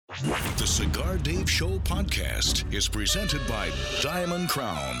The Cigar Dave Show podcast is presented by Diamond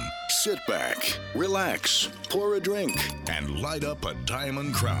Crown. Sit back, relax, pour a drink, and light up a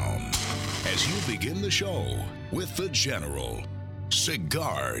Diamond Crown as you begin the show with the General,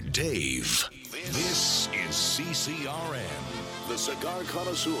 Cigar Dave. This is CCRN, the Cigar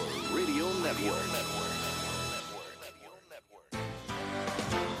Connoisseur Radio Network.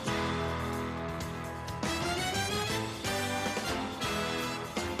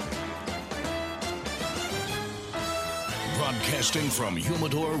 Broadcasting from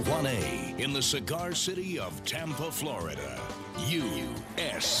Humidor 1A in the cigar city of Tampa, Florida,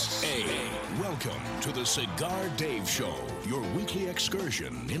 USA. Welcome to the Cigar Dave Show, your weekly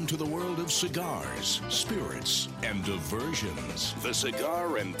excursion into the world of cigars, spirits, and diversions. The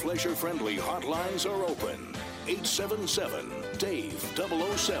cigar and pleasure-friendly hotlines are open.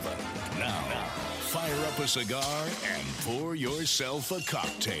 877-DAVE-007. Now, fire up a cigar and pour yourself a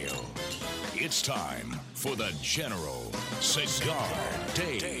cocktail. It's time for the General, Cigar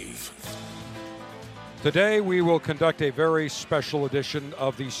Dave. Today we will conduct a very special edition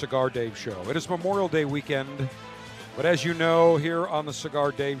of the Cigar Dave Show. It is Memorial Day weekend, but as you know, here on the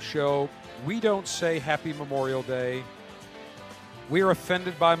Cigar Dave Show, we don't say Happy Memorial Day. We are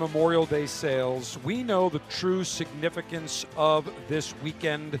offended by Memorial Day sales. We know the true significance of this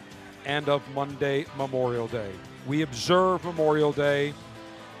weekend and of Monday, Memorial Day. We observe Memorial Day.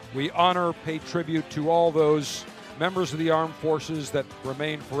 We honor, pay tribute to all those members of the armed forces that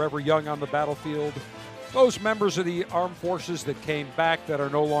remain forever young on the battlefield, those members of the armed forces that came back that are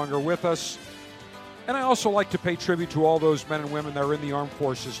no longer with us. And I also like to pay tribute to all those men and women that are in the armed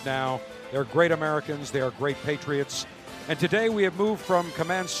forces now. They're great Americans. They are great patriots. And today we have moved from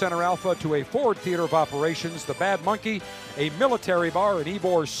Command Center Alpha to a forward theater of operations, the Bad Monkey, a military bar in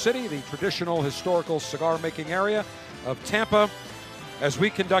Ybor City, the traditional historical cigar-making area of Tampa, as we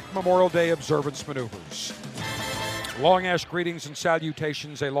conduct Memorial Day observance maneuvers. Long ash greetings and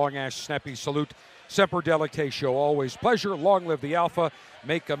salutations, a long ash snappy salute. Semper Delectatio, always pleasure. Long live the Alpha,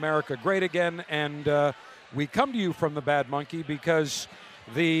 make America great again. And we come to you from the Bad Monkey because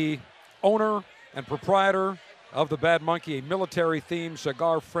the owner and proprietor of the Bad Monkey, a military-themed,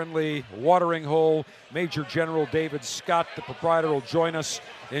 cigar-friendly watering hole, Major General David Scott, the proprietor, will join us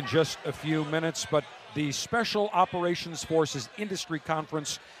in just a few minutes. But the Special Operations Forces Industry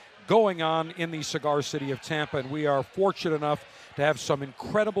Conference going on in the cigar city of Tampa, and we are fortunate enough to have some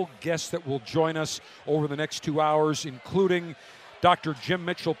incredible guests that will join us over the next 2 hours, including Dr. Jim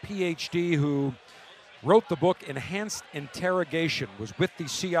Mitchell, Ph.D., who wrote the book Enhanced Interrogation, was with the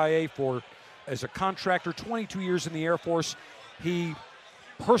CIA as a contractor, 22 years in the Air Force. He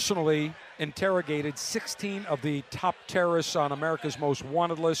personally interrogated 16 of the top terrorists on America's Most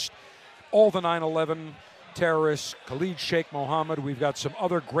Wanted list, all the 9/11 terrorists, Khalid Sheikh Mohammed. We've got some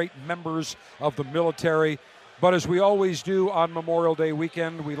other great members of the military. But as we always do on Memorial Day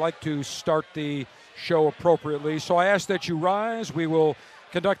weekend, we like to start the show appropriately. So I ask that you rise. We will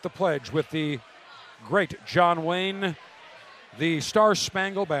conduct the pledge with the great John Wayne, the Star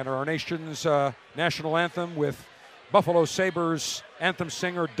Spangled Banner, our nation's national anthem, with Buffalo Sabres anthem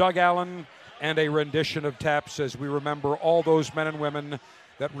singer Doug Allen, and a rendition of Taps as we remember all those men and women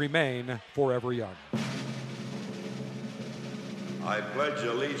that remain forever young. I pledge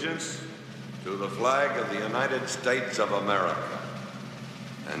allegiance to the flag of the United States of America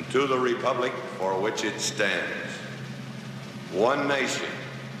and to the republic for which it stands, one nation,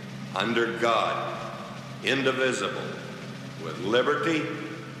 under God, indivisible, with liberty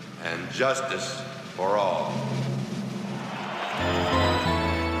and justice for all.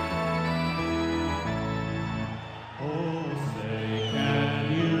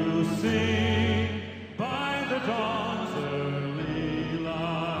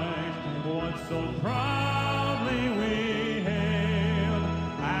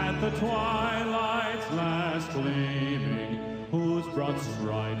 Twilight's last gleaming, whose broad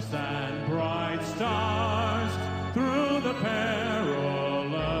stripes and bright stars through the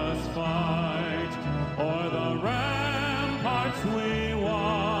perilous fight o'er the ramparts we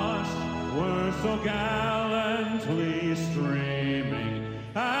watched were so gallantly streaming,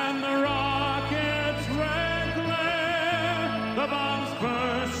 and the rockets' red glare, the bombs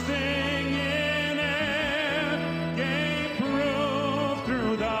bursting in air, gave proof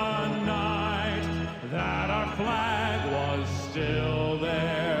through the that our flag was still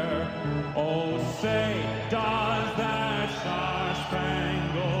there. Oh, say, does that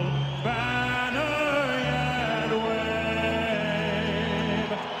star-spangled banner yet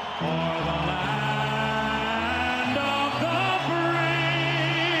wave o'er the land of the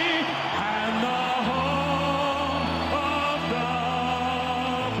free and the home of the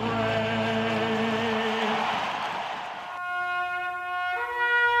brave?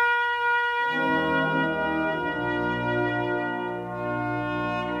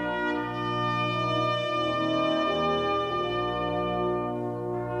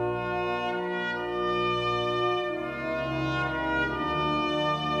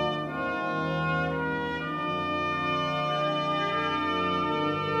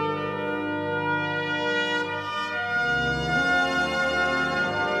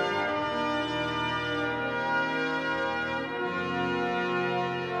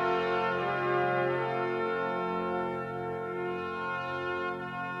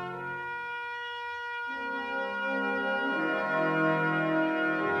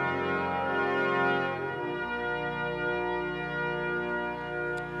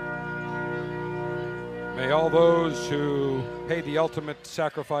 May all those who paid the ultimate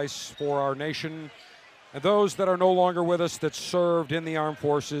sacrifice for our nation and those that are no longer with us that served in the armed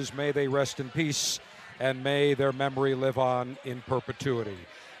forces, may they rest in peace and may their memory live on in perpetuity.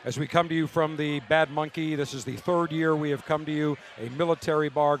 As we come to you from the Bad Monkey, this is the third year we have come to you, a military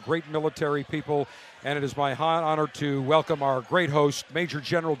bar, great military people, and it is my honor to welcome our great host, Major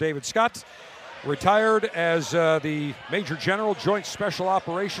General David Scott, retired as the Major General, Joint Special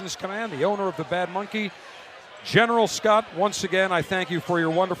Operations Command, the owner of the Bad Monkey. General Scott, once again, I thank you for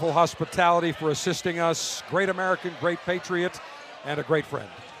your wonderful hospitality, for assisting us. Great American, great patriot, and a great friend.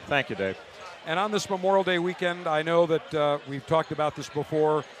 Thank you, Dave. And on this Memorial Day weekend, I know that we've talked about this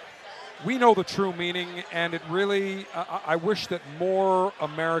before. We know the true meaning, and it really, I wish that more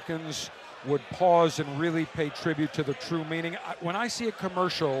Americans would pause and really pay tribute to the true meaning. When I see a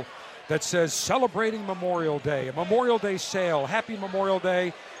commercial that says celebrating Memorial Day, a Memorial Day sale, happy Memorial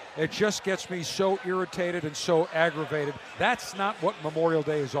Day, it just gets me so irritated and so aggravated. That's not what Memorial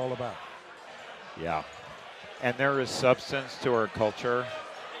Day is all about. Yeah. And there is substance to our culture,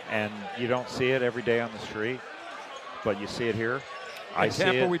 and you don't see it every day on the street, but you see it here. In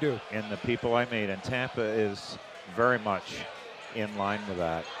Tampa, we do. In the people I meet, and Tampa is very much in line with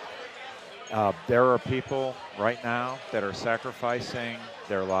that. There are people right now that are sacrificing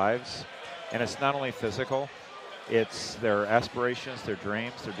their lives, and it's not only physical, it's their aspirations, their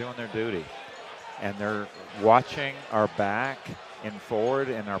dreams. They're doing their duty, and they're watching our back and forward,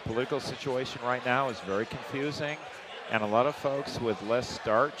 and our political situation right now is very confusing, and a lot of folks with less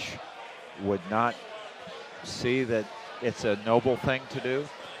starch would not see that it's a noble thing to do,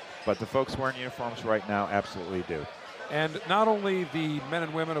 but the folks wearing uniforms right now absolutely do. And not only the men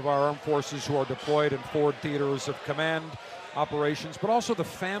and women of our armed forces who are deployed in forward theaters of command operations, but also the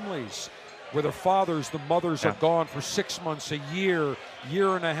families where the fathers, the mothers are gone for 6 months, a year,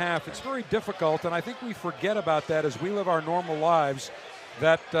 year and a half. It's very difficult, and I think we forget about that as we live our normal lives,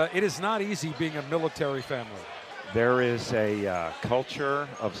 that it is not easy being a military family. There is a culture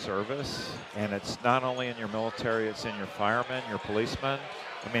of service, and it's not only in your military, it's in your firemen, your policemen.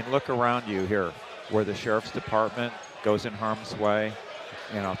 I mean, look around you here, where the Sheriff's Department goes in harm's way.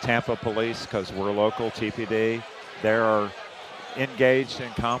 You know, Tampa Police, because we're local, TPD, they are engaged in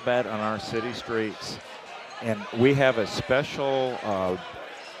combat on our city streets. And we have a special,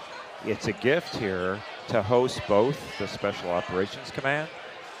 it's a gift here to host both the Special Operations Command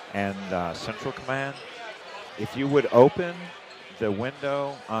and Central Command. If you would open the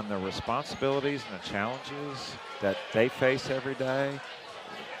window on the responsibilities and the challenges that they face every day,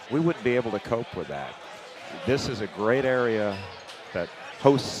 we wouldn't be able to cope with that. This is a great area that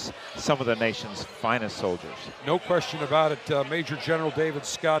hosts some of the nation's finest soldiers. No question about it. Major General David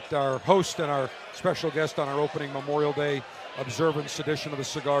Scott, our host and our special guest on our opening Memorial Day observance edition of the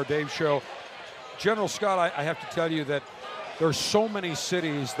Cigar Dave Show. General Scott, I have to tell you that there's so many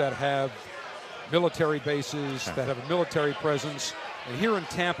cities that have military bases, that have a military presence. And here in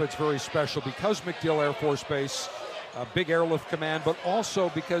Tampa, it's very special because MacDill Air Force Base, a big airlift command, but also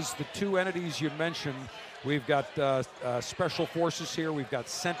because the two entities you mentioned, we've got Special Forces here, we've got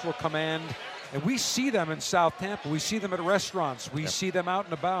Central Command, and we see them in South Tampa. We see them at restaurants. We see them out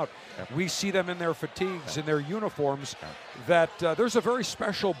and about. We see them in their fatigues, in their uniforms, that there's a very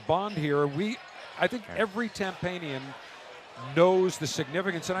special bond here. I think every Tampanian knows the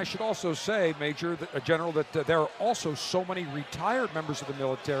significance, and I should also say, Major General, that there are also so many retired members of the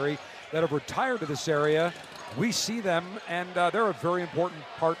military that have retired to this area. We see them, and they're a very important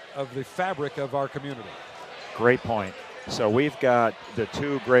part of the fabric of our community. Great point. So we've got the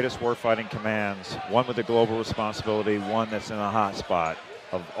two greatest warfighting commands, one with the global responsibility, one that's in a hot spot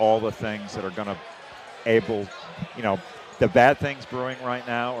of all the things that are going to the bad things brewing right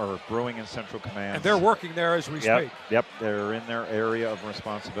now are brewing in Central Command. And they're working there as we speak. Yep, they're in their area of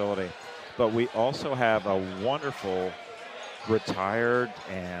responsibility. But we also have a wonderful retired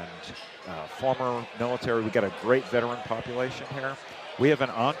and former military. We've got a great veteran population here. We have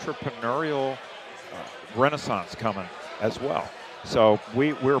an entrepreneurial renaissance coming as well. So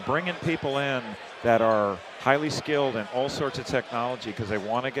we're bringing people in that are highly skilled in all sorts of technology because they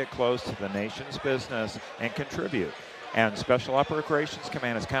want to get close to the nation's business and contribute. And Special Operations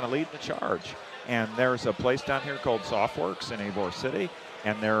Command is kind of leading the charge. And there's a place down here called SoftWorks in Ybor City,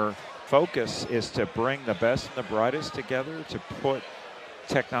 and their focus is to bring the best and the brightest together to put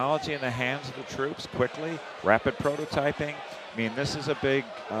technology in the hands of the troops quickly, rapid prototyping. I mean, this is a big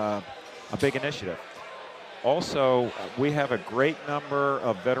initiative. Also, we have a great number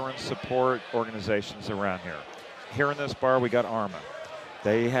of veteran support organizations around here. Here in this bar, we got ARMA.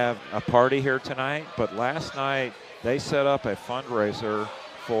 They have a party here tonight, but last night they set up a fundraiser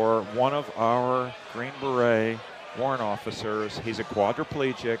for one of our Green Beret warrant officers. He's a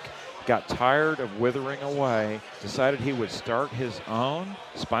quadriplegic, got tired of withering away, decided he would start his own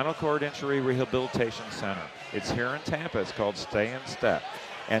spinal cord injury rehabilitation center. It's here in Tampa. It's called Stay in Step.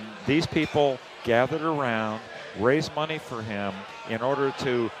 And these people gathered around, raised money for him in order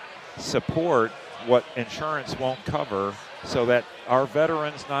to support what insurance won't cover, so that our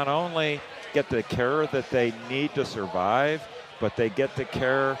veterans not only get the care that they need to survive, but they get the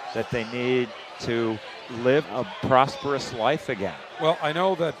care that they need to live a prosperous life again. Well, I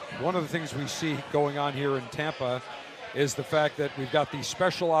know that one of the things we see going on here in Tampa is the fact that we've got the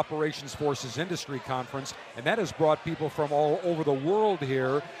Special Operations Forces Industry Conference, and that has brought people from all over the world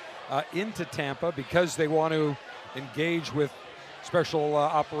here into Tampa because they want to engage with special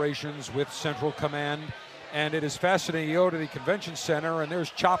operations, with Central Command. And it is fascinating. You go to the convention center, and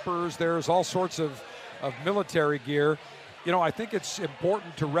there's choppers, there's all sorts of military gear. You know, I think it's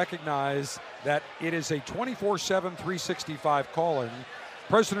important to recognize that it is a 24/7, 365 call-in.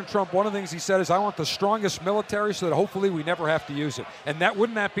 President Trump, one of the things he said is, I want the strongest military so that hopefully we never have to use it. And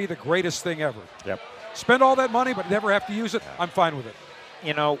wouldn't that be the greatest thing ever? Yep. Spend all that money but never have to use it, I'm fine with it.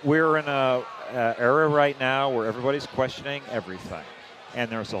 You know, we're in a era right now where everybody's questioning everything. And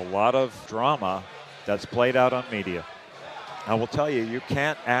there's a lot of drama that's played out on media. I will tell you, you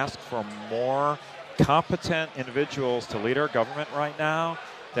can't ask for more competent individuals to lead our government right now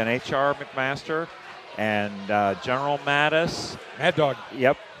than H.R. McMaster and General Mattis. Mad Dog.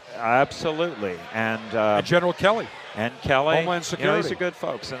 Yep, absolutely. And General Kelly. And Kelly. Homeland Security. You know, these are good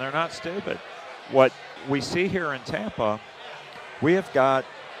folks, and they're not stupid. What we see here in Tampa, we have got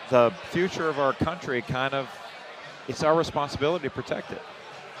the future of our country kind of, it's our responsibility to protect it.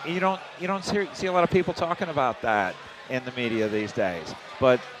 You don't see a lot of people talking about that in the media these days.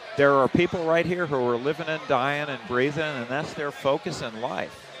 But there are people right here who are living and dying and breathing, and that's their focus in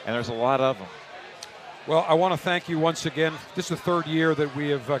life. And there's a lot of them. Well, I want to thank you once again. This is the third year that we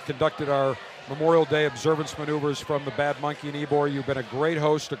have conducted our Memorial Day observance maneuvers from the Bad Monkey in Ybor. You've been a great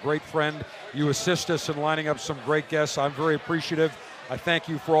host, a great friend. You assist us in lining up some great guests. I'm very appreciative. I thank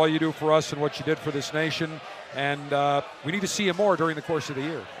you for all you do for us and what you did for this nation. And we need to see you more during the course of the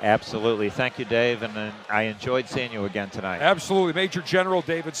year. Absolutely. Thank you, Dave. And I enjoyed seeing you again tonight. Absolutely. Major General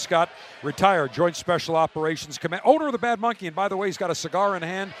David Scott, retired Joint Special Operations Command, owner of the Bad Monkey. And by the way, he's got a cigar in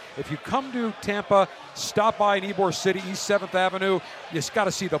hand. If you come to Tampa, stop by in Ybor City, East 7th Avenue. You just got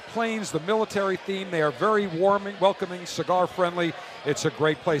to see the planes, the military theme. They are very warming, welcoming, cigar-friendly. It's a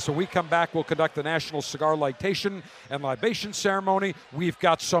great place. When we come back, we'll conduct the National Cigar Lightation and Libation Ceremony. We've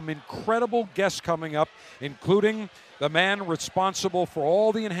got some incredible guests coming up, including the man responsible for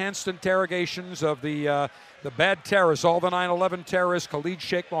all the enhanced interrogations of the bad terrorists, all the 9/11 terrorists, Khalid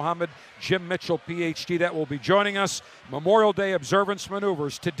Sheikh Mohammed, Jim Mitchell, Ph.D., that will be joining us. Memorial Day observance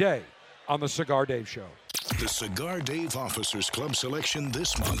maneuvers today on the Cigar Dave Show. The Cigar Dave Officers Club selection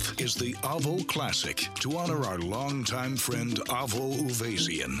this month is the Avo Classic to honor our longtime friend Avo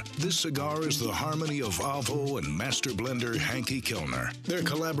Uvazian. This cigar is the harmony of Avo and master blender Hanky Kilner. Their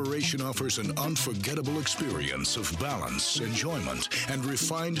collaboration offers an unforgettable experience of balance, enjoyment, and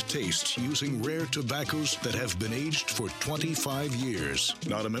refined taste using rare tobaccos that have been aged for 25 years.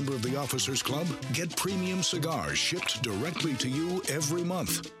 Not a member of the Officers Club? Get premium cigars shipped directly to you every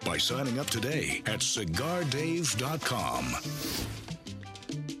month by signing up today at cigardave.com.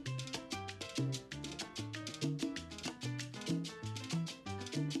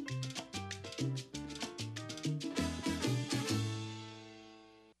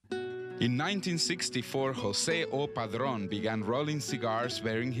 In 1964, Jose O. Padron began rolling cigars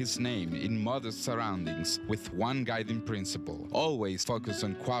bearing his name in modest surroundings with one guiding principle: always focus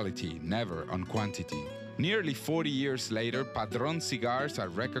on quality, never on quantity. Nearly 40 years later, Padron cigars are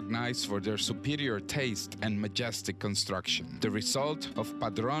recognized for their superior taste and majestic construction, the result of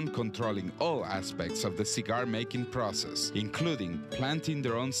Padron controlling all aspects of the cigar-making process, including planting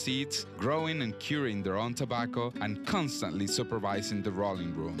their own seeds, growing and curing their own tobacco, and constantly supervising the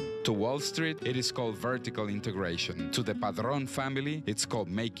rolling room. To Wall Street, it is called vertical integration. To the Padron family, it's called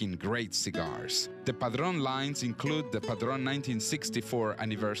making great cigars. The Padron lines include the Padron 1964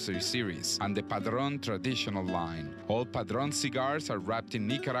 Anniversary Series and the Padron Traditional line. All Padron cigars are wrapped in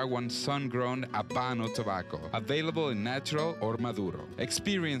Nicaraguan sun-grown Habano tobacco, available in natural or Maduro.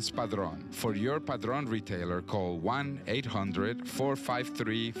 Experience Padron. For your Padron retailer, call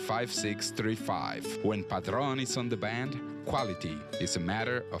 1-800-453-5635. When Padron is on the band, quality is a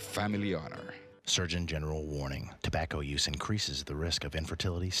matter of family honor. Surgeon General warning. Tobacco use increases the risk of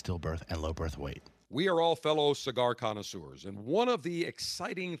infertility, stillbirth, and low birth weight. We are all fellow cigar connoisseurs, and one of the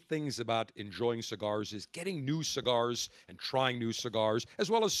exciting things about enjoying cigars is getting new cigars and trying new cigars, as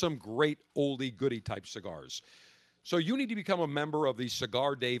well as some great oldie goodie type cigars. So you need to become a member of the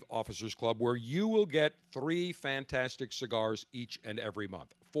Cigar Dave Officers Club, where you will get 3 fantastic cigars each and every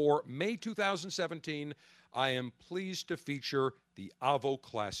month. For May 2017, I am pleased to feature the Avo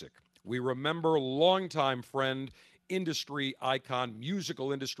Classic. We remember longtime friend, industry icon,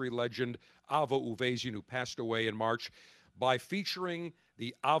 musical industry legend, Avo Uvezian, who passed away in March, by featuring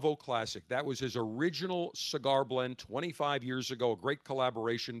the Avo Classic. That was his original cigar blend 25 years ago, a great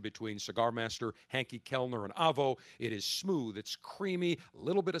collaboration between cigar master Hanky Kellner and Avo. It is smooth, it's creamy, a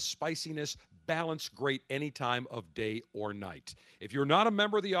little bit of spiciness, balanced great any time of day or night. If you're not a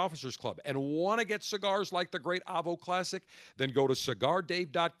member of the Officers Club and want to get cigars like the great Avo Classic, then go to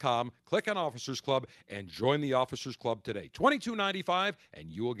CigarDave.com, click on Officers Club, and join the Officers Club today. $22.95,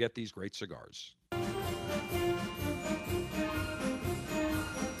 and you will get these great cigars.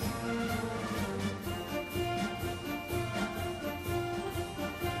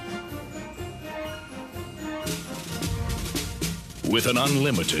 With an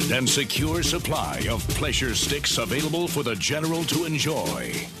unlimited and secure supply of pleasure sticks available for the general to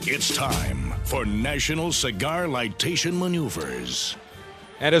enjoy, it's time for National Cigar Lightation Maneuvers.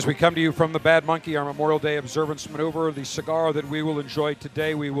 And as we come to you from the Bad Monkey, our Memorial Day observance maneuver, the cigar that we will enjoy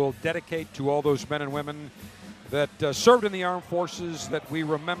today, we will dedicate to all those men and women that served in the armed forces that we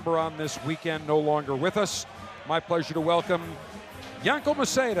remember on this weekend no longer with us. My pleasure to welcome Yanko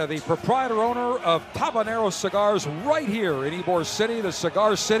Maceda, the proprietor owner of Tabanero Cigars right here in Ybor City, the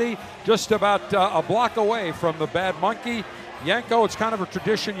Cigar City, just about a block away from the Bad Monkey. Yanko, it's kind of a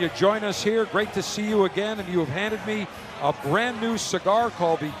tradition you join us here. Great to see you again, and you have handed me a brand new cigar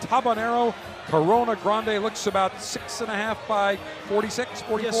called the Tabanero Corona Grande. Looks about 6.5 by 46,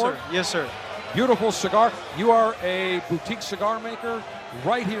 44? Yes, sir. Yes, sir. Beautiful cigar. You are a boutique cigar maker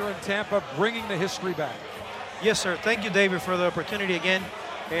right here in Tampa, bringing the history back. Yes, sir. Thank you, David, for the opportunity again.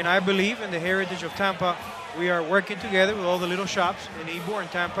 And I believe in the heritage of Tampa. We are working together with all the little shops in Ybor and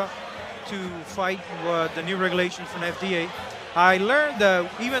Tampa to fight the new regulations from FDA. I learned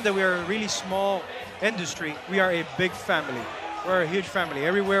that even though we are a really small industry, we are a big family. We're a huge family.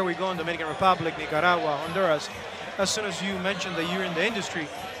 Everywhere we go in Dominican Republic, Nicaragua, Honduras, as soon as you mention that you're in the industry,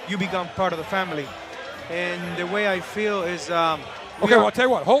 you become part of the family. And the way I feel is... Okay, well, I'll tell you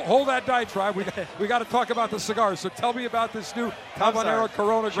what. Hold that diatribe. We got to talk about the cigars. So tell me about this new Tabanero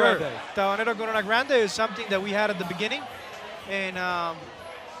Corona Grande. Sure. Tabanero Corona Grande is something that we had at the beginning, and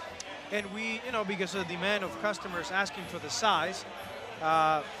we, because of the demand of customers asking for the size,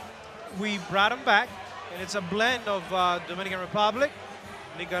 we brought them back, and it's a blend of Dominican Republic,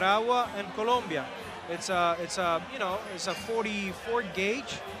 Nicaragua, and Colombia. It's a 44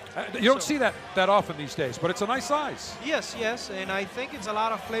 gauge. You don't see that often these days, but it's a nice size. Yes, and I think it's a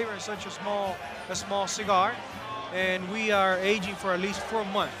lot of flavor in such a small cigar, and we are aging for at least 4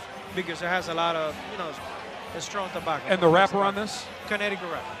 months because it has a lot of strong tobacco. And the wrapper on this? Connecticut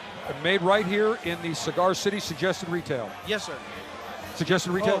wrapper. Made right here in the Cigar City. Suggested retail. Yes, sir.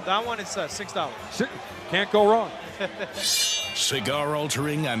 Suggested retail. Oh, that one is $6. Can't go wrong.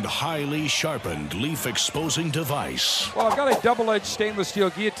 Cigar-altering and highly sharpened leaf-exposing device. Well, I've got a double-edged stainless steel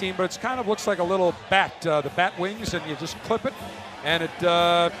guillotine, but it kind of looks like a little bat, the bat wings, and you just clip it, and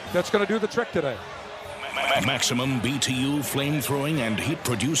that's going to do the trick today. Maximum BTU flame-throwing and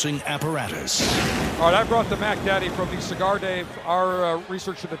heat-producing apparatus. All right, I brought the Mac Daddy from the Cigar Dave, our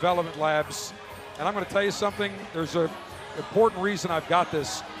research and development labs, and I'm going to tell you something. There's an important reason I've got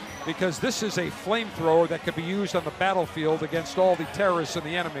this, because this is a flamethrower that can be used on the battlefield against all the terrorists and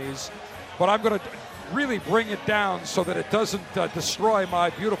the enemies. But I'm going to really bring it down so that it doesn't destroy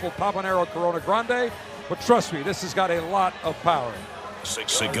my beautiful Tabanero Corona Grande. But trust me, this has got a lot of power.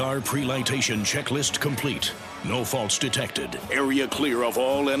 Cigar pre-lightation checklist complete. No faults detected. Area clear of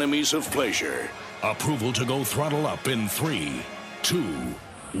all enemies of pleasure. Approval to go throttle up in 3, 2,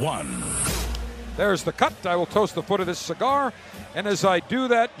 1. There's the cut. I will toast the foot of this cigar. And as I do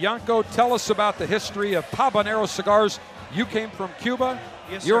that, Yanko, tell us about the history of Tabanero cigars. You came from Cuba.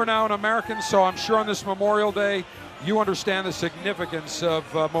 Yes, You're sir. now an American, so I'm sure on this Memorial Day, you understand the significance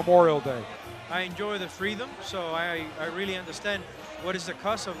of Memorial Day. I enjoy the freedom, so I really understand what is the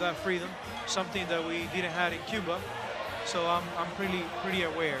cost of that freedom, something that we didn't have in Cuba. So I'm pretty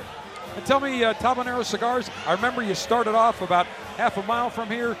aware. And tell me, Tabanero Cigars, I remember you started off about half a mile from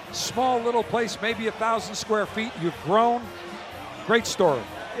here, small little place, maybe 1,000 square feet. You've grown. Great story.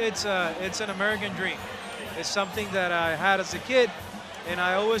 It's an American dream. It's something that I had as a kid, and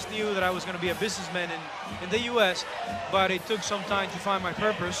I always knew that I was going to be a businessman in the U.S., but it took some time to find my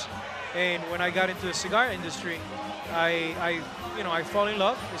purpose. And when I got into the cigar industry, I fall in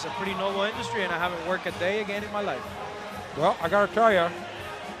love. It's a pretty noble industry, and I haven't worked a day again in my life. Well, I got to tell you,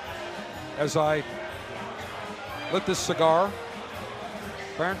 as I lit this cigar,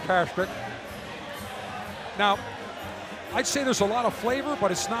 fantastic. Now, I'd say there's a lot of flavor,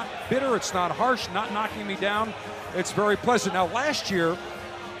 but it's not bitter, it's not harsh, not knocking me down. It's very pleasant. Now, last year,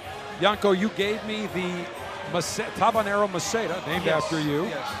 Yanko, you gave me the Tabanero Maceda, named after you.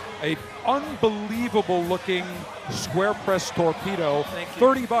 Yes. A unbelievable looking square press torpedo. Thank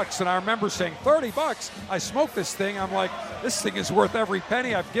you. $30. And I remember saying, $30? I smoked this thing. I'm like, this thing is worth every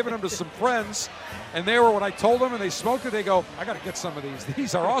penny. I've given them to some friends. And they were, when I told them and they smoked it, they go, I got to get some of these.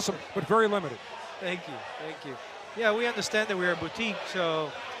 These are awesome, but very limited. Thank you. Yeah, we understand that we're a boutique,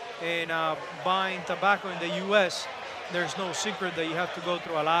 so in buying tobacco in the U.S., there's no secret that you have to go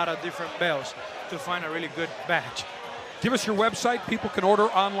through a lot of different bells to find a really good batch. Give us your website. People can order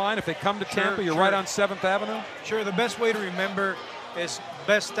online if they come to Tampa. You're right on 7th Avenue. Sure, the best way to remember is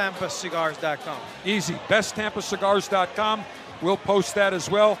besttampacigars.com. Easy, besttampacigars.com. We'll post that as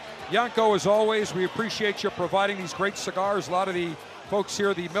well. Yanko, as always, we appreciate you providing these great cigars. A lot of the folks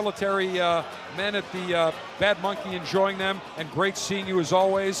here, the military men at the Bad Monkey, enjoying them, and great seeing you as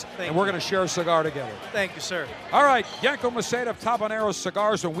always. And we're going to share a cigar together. Thank you, sir. All right, Yanko Maceda of Tabanero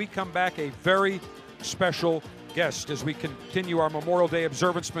Cigars. When we come back, a very special guest as we continue our Memorial Day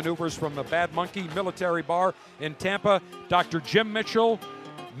observance maneuvers from the Bad Monkey Military Bar in Tampa. Dr. Jim Mitchell,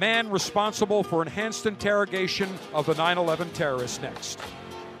 man responsible for enhanced interrogation of the 9/11 terrorists, next.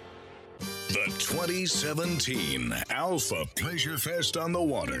 The 2017 Alpha Pleasure Fest on the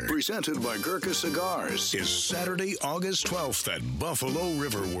Water, presented by Gurkha Cigars, is Saturday, August 12th at Buffalo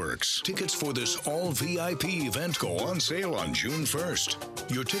River Works. Tickets for this all-VIP event go on sale on June 1st.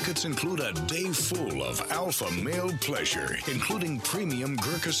 Your tickets include a day full of alpha male pleasure, including premium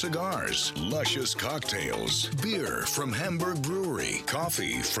Gurkha cigars, luscious cocktails, beer from Hamburg Brewery,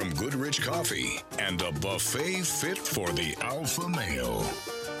 coffee from Goodrich Coffee, and a buffet fit for the alpha male.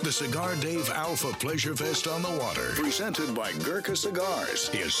 The Cigar Dave Alpha Pleasure Fest on the Water, presented by Gurkha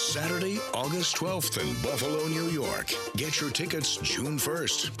Cigars, is Saturday, August 12th in Buffalo, New York. Get your tickets June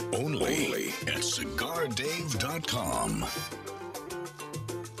 1st, only at CigarDave.com.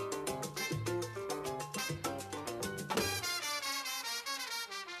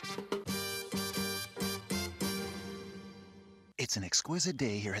 It's an exquisite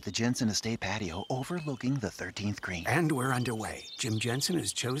day here at the Jensen Estate patio overlooking the 13th green. And we're underway. Jim Jensen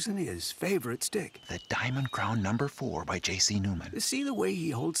has chosen his favorite stick. The Diamond Crown No. 4 by J.C. Newman. See the way he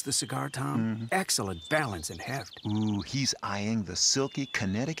holds the cigar, Tom? Mm-hmm. Excellent balance and heft. Ooh, he's eyeing the silky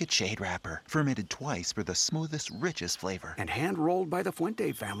Connecticut shade wrapper, fermented twice for the smoothest, richest flavor. And hand-rolled by the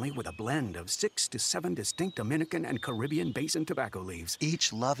Fuente family with a blend of 6 to 7 distinct Dominican and Caribbean basin tobacco leaves.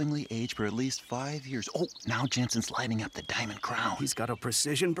 Each lovingly aged for at least 5 years. Oh, now Jensen's lighting up the Diamond Crown. He's got a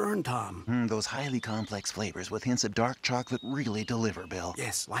precision burn, Tom. Those highly complex flavors with hints of dark chocolate really deliver, Bill.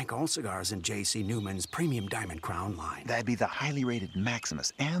 Yes, like all cigars in J.C. Newman's premium Diamond Crown line. That'd be the highly rated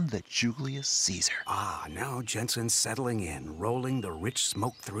Maximus and the Julius Caesar. Ah, now Jensen's settling in, rolling the rich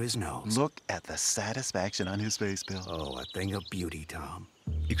smoke through his nose. Look at the satisfaction on his face, Bill. Oh, a thing of beauty, Tom.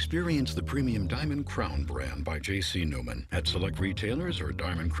 Experience the premium Diamond Crown brand by J.C. Newman at select retailers or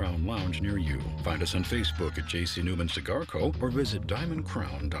Diamond Crown Lounge near you. Find us on Facebook at J.C. Newman Cigar Co. or visit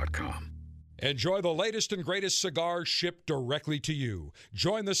diamondcrown.com. Enjoy the latest and greatest cigars shipped directly to you.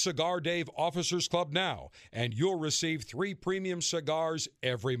 Join the Cigar Dave Officers Club now, and you'll receive 3 premium cigars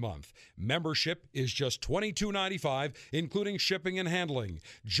every month. Membership is just $22.95, including shipping and handling.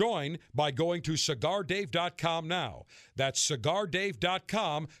 Join by going to CigarDave.com now. That's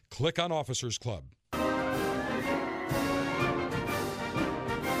CigarDave.com. Click on Officers Club.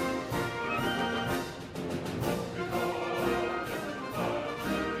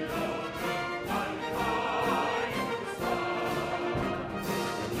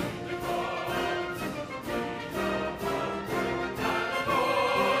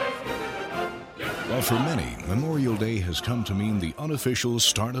 Well, for many, Memorial Day has come to mean the unofficial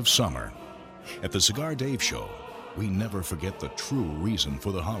start of summer. At the Cigar Dave Show, we never forget the true reason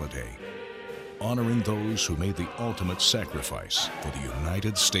for the holiday: honoring those who made the ultimate sacrifice for the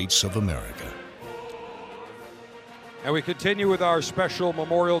United States of America. And we continue with our special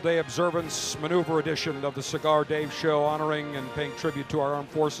Memorial Day observance maneuver edition of the Cigar Dave Show, honoring and paying tribute to our armed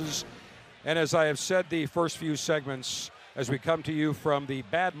forces. And as I have said, the first few segments, as we come to you from the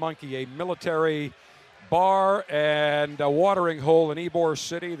Bad Monkey, a military bar and a watering hole in Ybor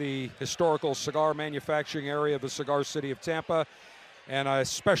City, the historical cigar manufacturing area of the cigar city of Tampa. And a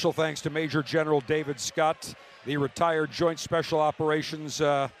special thanks to Major General David Scott, the retired Joint Special Operations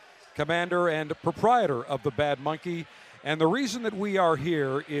commander and proprietor of the Bad Monkey. And the reason that we are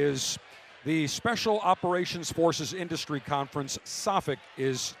here is the Special Operations Forces Industry Conference, SOFIC,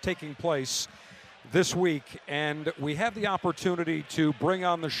 is taking place this week, and we have the opportunity to bring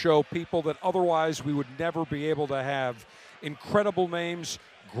on the show people that otherwise we would never be able to have. Incredible names,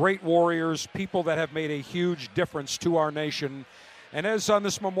 great warriors, people that have made a huge difference to our nation. And as on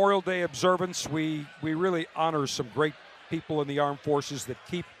this Memorial Day observance, we really honor some great people in the armed forces that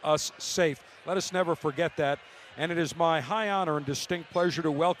keep us safe. Let us never forget that. And it is my high honor and distinct pleasure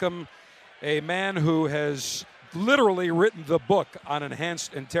to welcome a man who has literally written the book on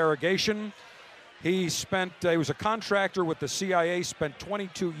enhanced interrogation. He was a contractor with the CIA, spent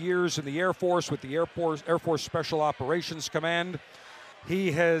 22 years in the Air Force with the Air Force Special Operations Command.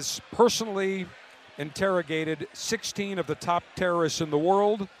 He has personally interrogated 16 of the top terrorists in the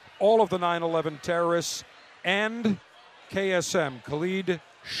world, all of the 9/11 terrorists, and KSM, Khalid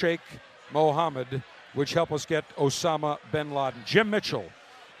Sheikh Mohammed, which helped us get Osama bin Laden. Jim Mitchell,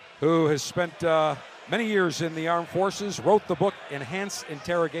 who has spent many years in the armed forces, wrote the book Enhanced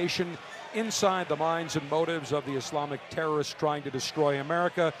Interrogation: Inside the Minds and Motives of the Islamic Terrorists Trying to Destroy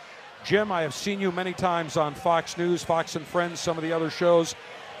America. Jim, I have seen you many times on Fox News, Fox and Friends, some of the other shows.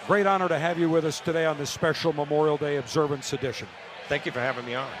 Great honor to have you with us today on this special Memorial Day observance edition. Thank you for having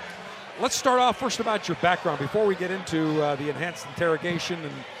me on. Let's start off first about your background before we get into the enhanced interrogation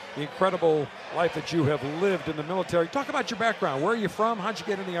and the incredible life that you have lived in the military. Talk about your background. Where are you from? How'd you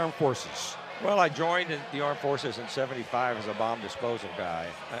get in the armed forces? Well, I joined the Armed Forces in '75 as a bomb disposal guy,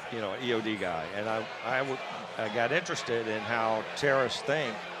 EOD guy. And I got interested in how terrorists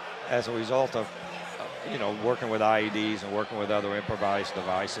think as a result of, working with IEDs and working with other improvised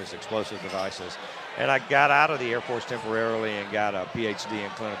devices, explosive devices. And I got out of the Air Force temporarily and got a PhD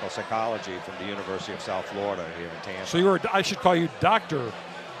in clinical psychology from the University of South Florida here in Tampa. So I should call you Dr.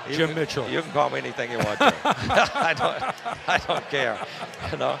 Jim Mitchell. You can call me anything you want to. I don't care.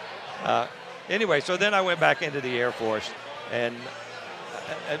 Anyway, so then I went back into the Air Force, and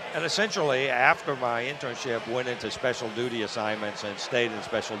essentially after my internship went into special duty assignments and stayed in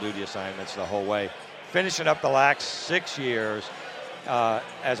special duty assignments the whole way, finishing up the last 6 years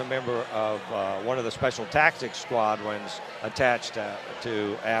as a member of one of the special tactics squadrons attached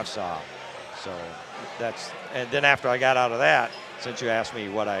to AFSOP. So and then after I got out of that, since you asked me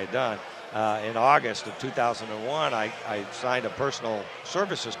what I had done, in August of 2001, I signed a personal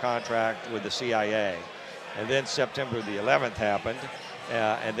services contract with the CIA. And then September the 11th happened,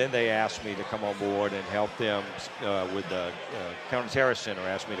 and then they asked me to come on board and help them with the Counterterrorist Center,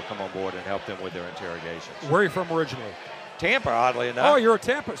 asked me to come on board and help them with their interrogations. Where are you from originally? Tampa, oddly enough. Oh, you're a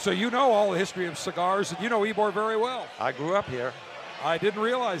Tampa. So you know all the history of cigars, and you know Ybor very well. I grew up here. I didn't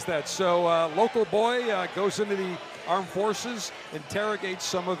realize that. So local boy goes into the armed forces, interrogates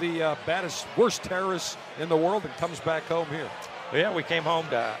some of the baddest, worst terrorists in the world, and comes back home here. Yeah, we came home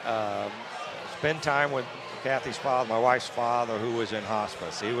to spend time with Kathy's father, my wife's father, who was in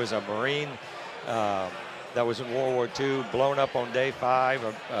hospice. He was a Marine that was in World War II, blown up on day 5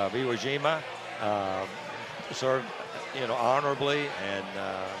 of Iwo Jima, served honorably, and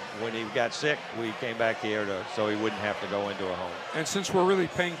when he got sick, we came back here so he wouldn't have to go into a home. And since we're really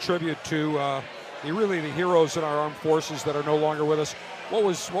paying tribute to the heroes in our armed forces that are no longer with us, what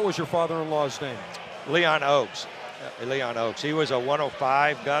was your father-in-law's name? Leon Oakes. Leon Oakes. He was a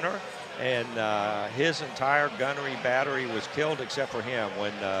 105 gunner, and his entire gunnery battery was killed except for him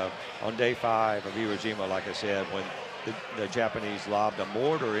when on day 5 of Iwo Jima, like I said, when the Japanese lobbed a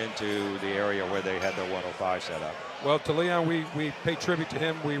mortar into the area where they had their 105 set up. Well, to Leon, we pay tribute to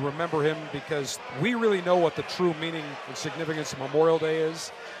him. We remember him because we really know what the true meaning and significance of Memorial Day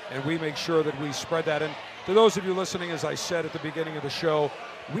is, and we make sure that we spread that. And to those of you listening, as I said at the beginning of the show,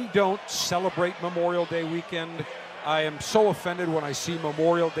 we don't celebrate Memorial Day weekend. I am so offended when I see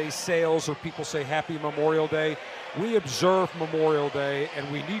Memorial Day sales or people say Happy Memorial Day. We observe Memorial Day,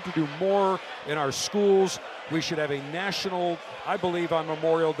 and we need to do more in our schools. We should have a national, I believe, on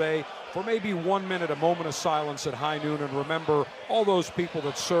Memorial Day, for maybe 1 minute, a moment of silence at high noon, and remember all those people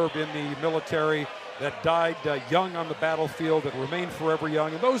that served in the military, that died young on the battlefield, that remained forever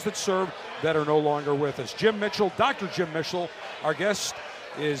young, and those that served that are no longer with us. Jim Mitchell, Dr. Jim Mitchell, our guest,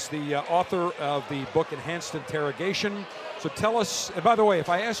 is the author of the book Enhanced Interrogation. So tell us, and by the way, if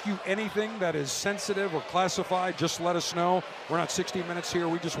I ask you anything that is sensitive or classified, just let us know. We're not 60 Minutes here.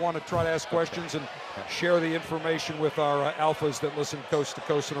 We just want to try to ask questions and share the information with our alphas that listen coast to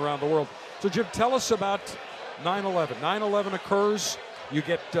coast and around the world. So Jim, tell us about 9/11. 9/11 occurs. You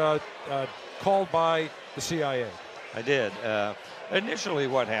get called by the CIA. I did. Initially,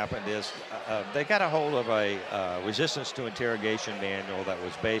 what happened is they got a hold of a resistance to interrogation manual that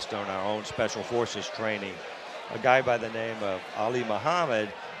was based on our own Special Forces training. A guy by the name of Ali Muhammad,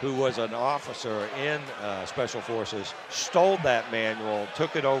 who was an officer in Special Forces, stole that manual,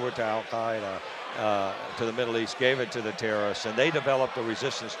 took it over to Al-Qaeda, to the Middle East, gave it to the terrorists, and they developed a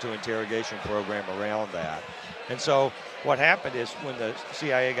resistance to interrogation program around that. And so what happened is when the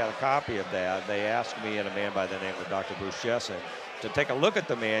CIA got a copy of that, they asked me and a man by the name of Dr. Bruce Jessen to take a look at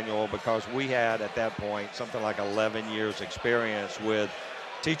the manual, because we had at that point something like 11 years experience with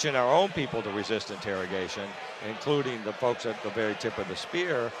teaching our own people to resist interrogation, including the folks at the very tip of the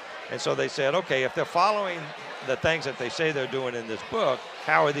spear. And so they said, okay, if they're following the things that they say they're doing in this book,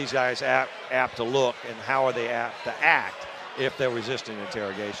 how are these guys apt to look, and how are they apt to act if they're resisting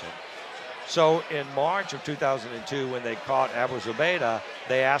interrogation? So in March of 2002, when they caught Abu Zubaydah,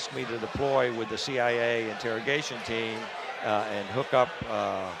 they asked me to deploy with the CIA interrogation team and hook up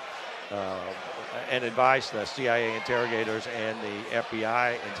and advise the CIA interrogators and the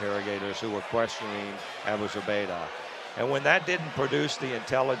FBI interrogators who were questioning Abu Zubaydah. And when that didn't produce the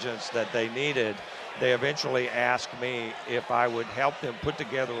intelligence that they needed, they eventually asked me if I would help them put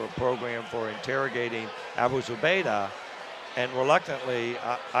together a program for interrogating Abu Zubaydah. And reluctantly,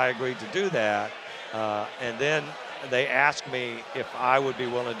 I agreed to do that. And then they asked me if I would be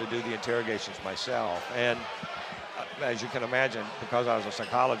willing to do the interrogations myself. And as you can imagine, because I was a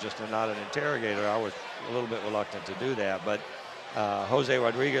psychologist and not an interrogator, I was a little bit reluctant to do that. But Jose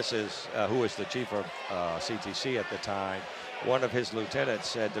Rodriguez, who was the chief of CTC at the time, one of his lieutenants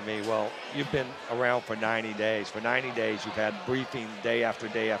said to me, well, you've been around for 90 days. For 90 days, you've had briefing day after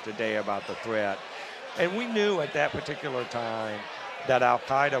day after day about the threat. And we knew at that particular time that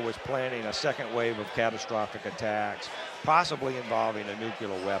Al-Qaeda was planning a second wave of catastrophic attacks, possibly involving a nuclear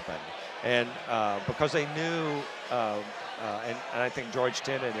weapon. And because they knew, and I think George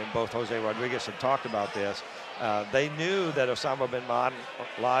Tenet and both Jose Rodriguez have talked about this, they knew that Osama bin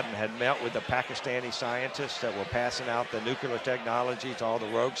Laden had met with the Pakistani scientists that were passing out the nuclear technology to all the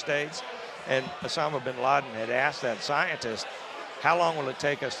rogue states. And Osama bin Laden had asked that scientist, how long will it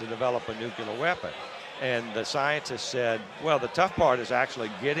take us to develop a nuclear weapon? And the scientist said, well, the tough part is actually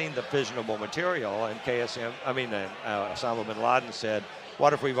getting the fissionable material. And Osama bin Laden said,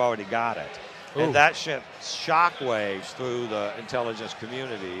 what if we've already got it? Ooh. And that sent shockwaves through the intelligence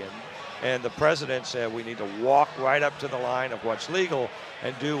community. And the president said we need to walk right up to the line of what's legal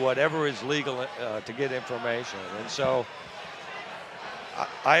and do whatever is legal to get information. And so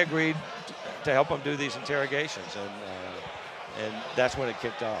I agreed to help them do these interrogations, and that's when it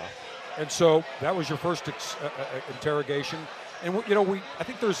kicked off. And so that was your first interrogation. And I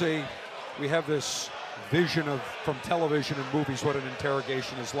think we have this vision from television and movies what an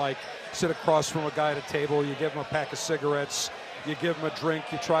interrogation is like. Sit across from a guy at a table, you give him a pack of cigarettes, you give him a drink,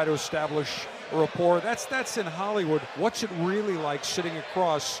 you try to establish a rapport. That's in Hollywood. What's it really like sitting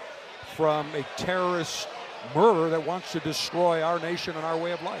across from a terrorist murderer that wants to destroy our nation and our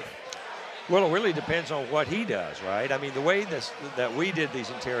way of life? Well, it really depends on what he does, right? I mean, the way that we did these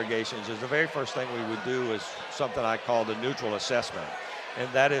interrogations is the very first thing we would do is something I called a neutral assessment.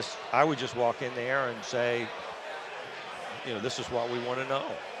 And that is, I would just walk in there and say, this is what we want to know.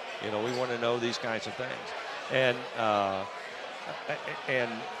 We want to know these kinds of things. And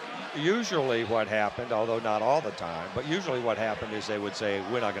usually what happened, although not all the time, but usually what happened is they would say,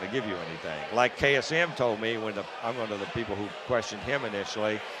 we're not going to give you anything. Like KSM told me I'm one of the people who questioned him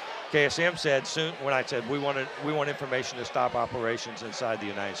initially. KSM said when I said we want information to stop operations inside the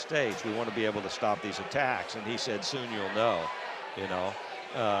United States, we want to be able to stop these attacks, and he said soon you'll know,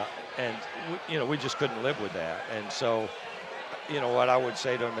 we just couldn't live with that. And so, what I would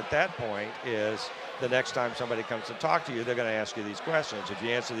say to him at that point is the next time somebody comes to talk to you, they're going to ask you these questions. If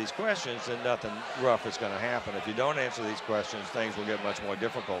you answer these questions, then nothing rough is going to happen. If you don't answer these questions, things will get much more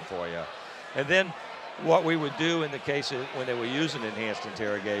difficult for you. And then what we would do in the cases when they were using enhanced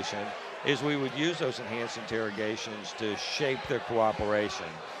interrogation is we would use those enhanced interrogations to shape their cooperation.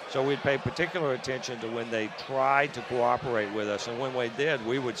 So we'd pay particular attention to when they tried to cooperate with us, and when we did,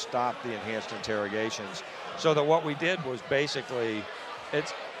 we would stop the enhanced interrogations. So that what we did was basically,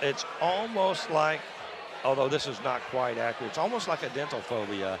 it's almost like, although this is not quite accurate, it's almost like a dental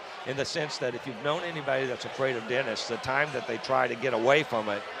phobia in the sense that if you've known anybody that's afraid of dentists, the time that they try to get away from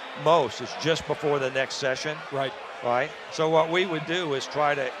it most is just before the next session. Right. So what we would do is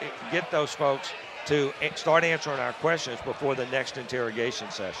try to get those folks to start answering our questions before the next interrogation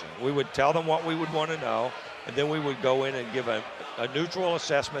session. We would tell them what we would want to know, and then we would go in and give a neutral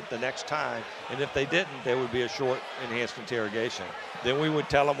assessment the next time, and if they didn't, there would be a short enhanced interrogation. Then we would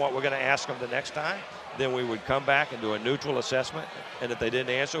tell them what we're going to ask them the next time, Then we would come back and do a neutral assessment, and if they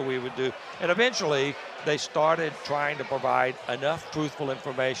didn't answer, we would do. And eventually, they started trying to provide enough truthful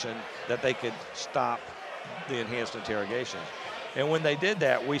information that they could stop the enhanced interrogations. And when they did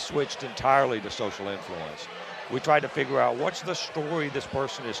that, we switched entirely to social influence. We tried to figure out what's the story this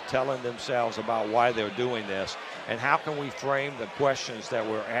person is telling themselves about why they're doing this, and how can we frame the questions that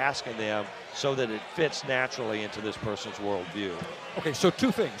we're asking them so that it fits naturally into this person's worldview. Okay, so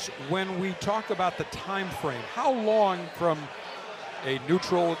two things. When we talk about the time frame, how long from a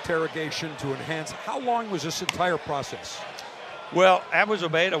neutral interrogation to enhanced, how long was this entire process? Well, Abu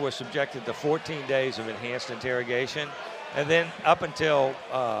Zubaydah was subjected to 14 days of enhanced interrogation, and then up until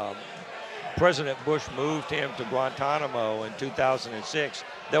President Bush moved him to Guantanamo in 2006,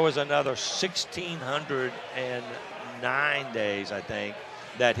 there was another 1,609 days, I think,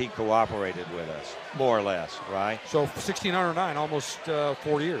 that he cooperated with us, more or less, right? So 1,609, almost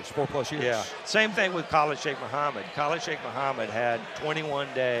 4 years, 4+ years. Yeah. Same thing with Khalid Sheikh Mohammed. Khalid Sheikh Mohammed had 21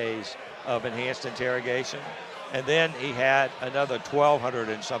 days of enhanced interrogation, and then he had another 1,200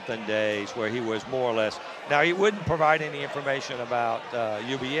 and something days where he was more or less. Now, he wouldn't provide any information about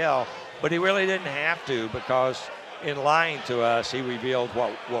UBL, but he really didn't have to, because in lying to us, he revealed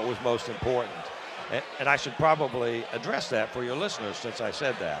what was most important. And I should probably address that for your listeners, since I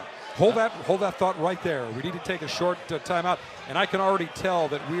said that. Hold that thought right there. We need to take a short timeout, and I can already tell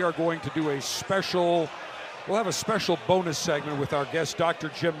that we are going to do a special. We'll have a special bonus segment with our guest, Dr.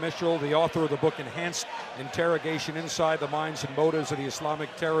 Jim Mitchell, the author of the book Enhanced Interrogation: Inside the Minds and Motives of the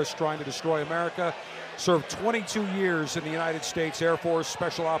Islamic Terrorists Trying to Destroy America. Served 22 years in the United States Air Force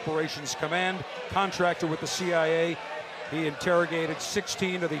Special Operations Command, contractor with the CIA. He interrogated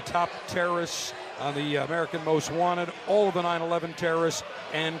 16 of the top terrorists on the American Most Wanted, all of the 9/11 terrorists,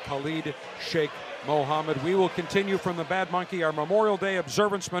 and Khalid Sheikh Mohammed. We will continue from the Bad Monkey, our Memorial Day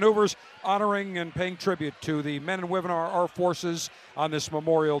observance maneuvers, honoring and paying tribute to the men and women of our forces on this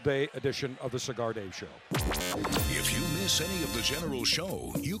Memorial Day edition of the Cigar Dave Show. If you miss any of the general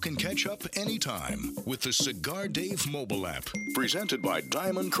show, you can catch up anytime with the Cigar Dave mobile app, presented by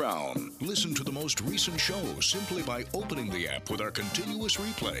Diamond Crown. Listen to the most recent show simply by opening the app with our continuous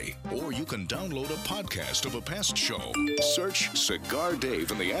replay, or you can download a podcast of a past show. Search Cigar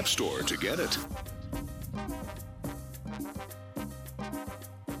Dave in the App Store to get it.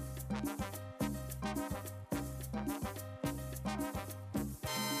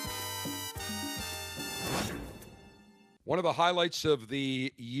 One of the highlights of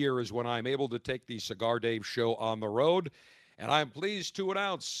the year is when I'm able to take the Cigar Dave Show on the road. And I'm pleased to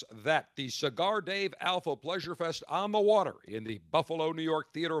announce that the Cigar Dave Alpha Pleasure Fest on the water in the Buffalo, New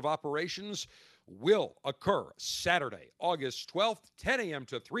York Theater of Operations will occur Saturday, August 12th, 10 a.m.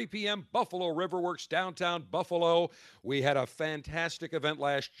 to 3 p.m., Buffalo Riverworks, downtown Buffalo. We had a fantastic event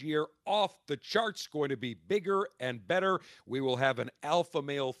last year, off the charts, going to be bigger and better. We will have an alpha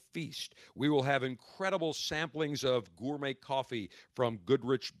male feast. We will have incredible samplings of gourmet coffee from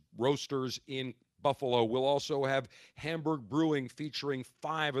Goodrich Roasters in Buffalo. We'll also have Hamburg Brewing featuring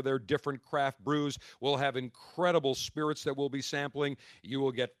 5 of their different craft brews. We'll have incredible spirits that we'll be sampling. You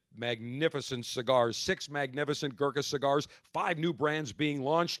will get magnificent cigars, 6 magnificent Gurkha cigars, 5 new brands being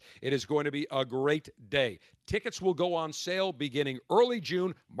launched. It is going to be a great day. Tickets will go on sale beginning early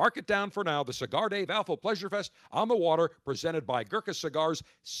June. Mark it down for now. The Cigar Dave Alpha Pleasure Fest on the water, presented by Gurkha Cigars,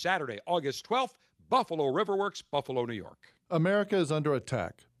 Saturday, August 12th, Buffalo Riverworks, Buffalo, New York. America is under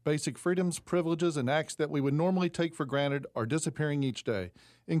attack. Basic freedoms, privileges, and acts that we would normally take for granted are disappearing each day,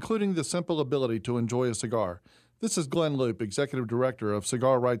 including the simple ability to enjoy a cigar. This is Glenn Loop, Executive Director of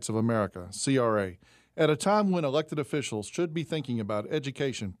Cigar Rights of America, CRA. At a time when elected officials should be thinking about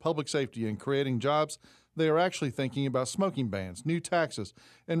education, public safety, and creating jobs, they are actually thinking about smoking bans, new taxes,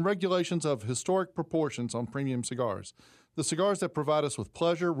 and regulations of historic proportions on premium cigars. The cigars that provide us with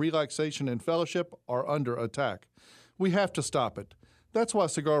pleasure, relaxation, and fellowship are under attack. We have to stop it. That's why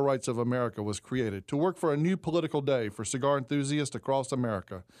Cigar Rights of America was created, to work for a new political day for cigar enthusiasts across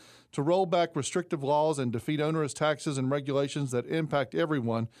America, to roll back restrictive laws and defeat onerous taxes and regulations that impact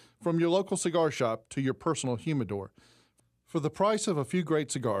everyone, from your local cigar shop to your personal humidor. For the price of a few great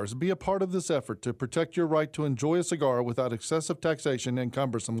cigars, be a part of this effort to protect your right to enjoy a cigar without excessive taxation and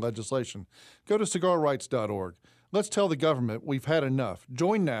cumbersome legislation. Go to cigarrights.org. Let's tell the government we've had enough.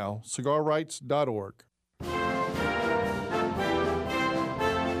 Join now, cigarrights.org.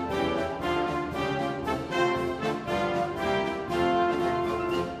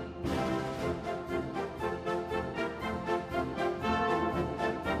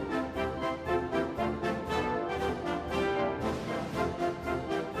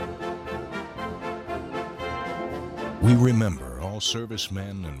 We remember all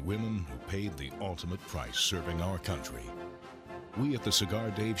servicemen and women who paid the ultimate price serving our country. We at the Cigar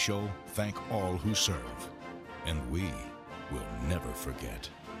Dave Show thank all who serve, and we will never forget.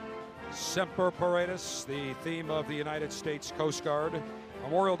 Semper Paratus, the theme of the United States Coast Guard.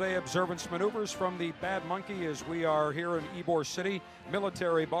 Memorial Day observance maneuvers from the Bad Monkey as we are here in Ybor City,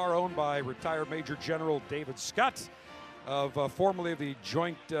 military bar owned by retired Major General David Scott, formerly of the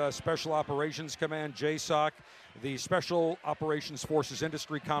Joint Special Operations Command, JSOC. The Special Operations Forces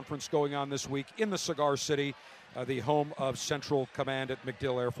Industry Conference going on this week in the Cigar City, the home of Central Command at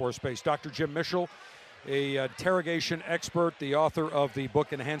MacDill Air Force Base. Dr. Jim Mitchell, a interrogation expert, the author of the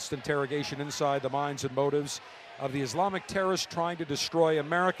book Enhanced Interrogation: Inside the Minds and Motives of the Islamic Terrorists Trying to Destroy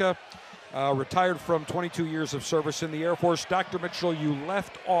America, retired from 22 years of service in the Air Force. Dr. Mitchell, you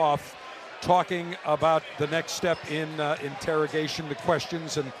left off talking about the next step in interrogation, the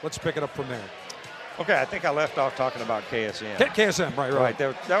questions, and let's pick it up from there. Okay, I think I left off talking about KSM. KSM, right.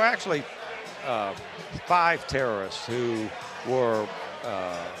 There were actually 5 terrorists who were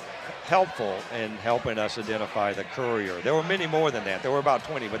helpful in helping us identify the courier. There were many more than that. There were about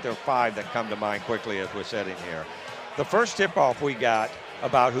 20, but there are 5 that come to mind quickly as we're sitting here. The first tip-off we got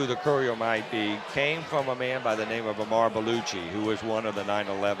about who the courier might be came from a man by the name of Amar Baluchi, who was one of the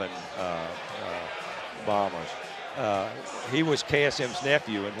 9/11 bombers. He was KSM's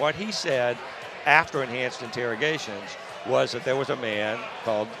nephew, and what he said after enhanced interrogations was that there was a man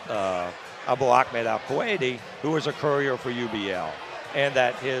called Abu Ahmed al-Kuwaiti who was a courier for UBL, and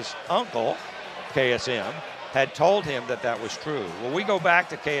that his uncle, KSM, had told him that that was true. Well, we go back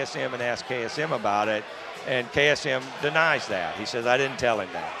to KSM and ask KSM about it, and KSM denies that. He says, I didn't tell him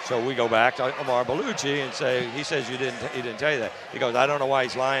that. So we go back to Amar Baluchi and say, he says, he didn't tell you that. He goes, I don't know why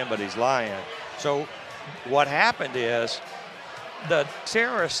he's lying, but he's lying. So what happened is the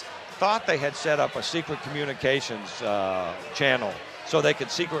terrorists thought they had set up a secret communications channel so they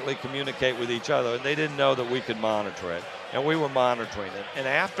could secretly communicate with each other, and they didn't know that we could monitor it, and we were monitoring it. And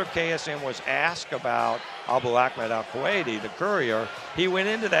after KSM was asked about Abu Ahmed al-Kuwaiti, the courier, he went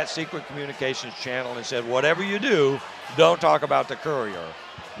into that secret communications channel and said, whatever you do, don't talk about the courier.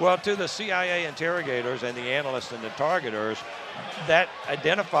 Well, to the CIA interrogators and the analysts and the targeters, that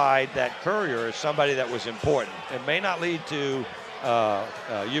identified that courier as somebody that was important. It may not lead to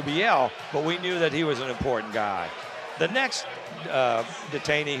UBL, but we knew that he was an important guy. The next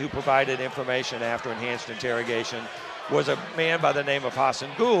detainee who provided information after enhanced interrogation was a man by the name of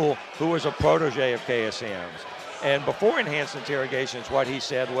Hassan Gul, who was a protege of KSM's. And before enhanced interrogations, what he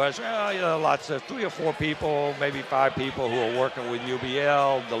said was, lots of 3 or 4 people, maybe 5 people who are working with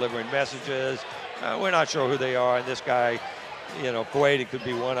UBL, delivering messages. We're not sure who they are, and this guy, Kuwaiti could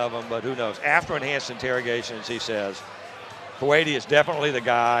be one of them, but who knows. After enhanced interrogations, he says, Kuwaiti is definitely the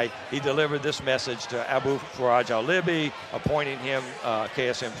guy. He delivered this message to Abu Faraj al-Libi, appointing him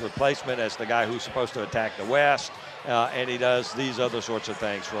KSM's replacement as the guy who's supposed to attack the West, and he does these other sorts of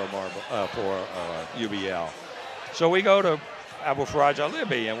things for UBL. So we go to Abu Faraj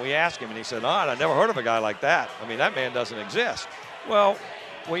al-Libi and we ask him, and he said, I never heard of a guy like that. I mean, that man doesn't exist. Well,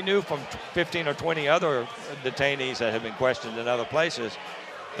 we knew from 15 or 20 other detainees that had been questioned in other places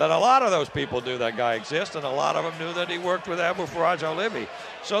that a lot of those people knew that guy exists, and a lot of them knew that he worked with Abu Faraj al-Libi.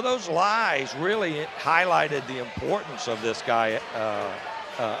 So those lies really highlighted the importance of this guy,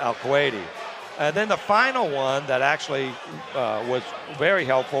 al-Kuwaiti. And then the final one that actually was very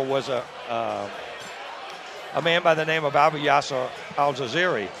helpful was a man by the name of Abu Yasser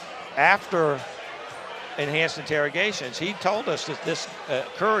al-Jaziri. After enhanced interrogations, he told us that this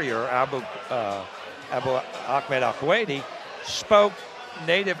courier, Abu Ahmed al-Kuwaiti, spoke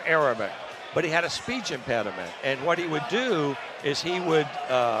native Arabic, but he had a speech impediment. And what he would do is he would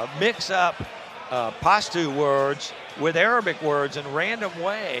mix up Pashto words with Arabic words in random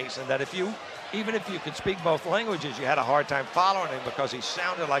ways, and that even if you could speak both languages, you had a hard time following him because he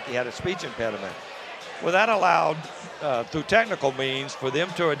sounded like he had a speech impediment. Well, that allowed, through technical means, for them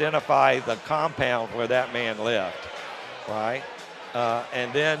to identify the compound where that man lived, right?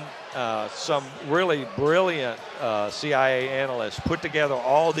 And then some really brilliant CIA analysts put together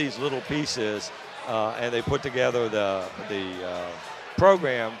all these little pieces, and they put together the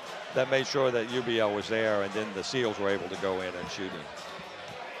program that made sure that UBL was there, and then the SEALs were able to go in and shoot him.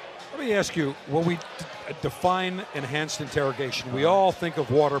 Let me ask you, when we define enhanced interrogation, we all think of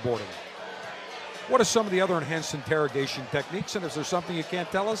waterboarding. What are some of the other enhanced interrogation techniques, and is there something you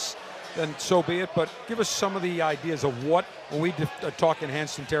can't tell us? then so be it. But give us some of the ideas of what, when we talk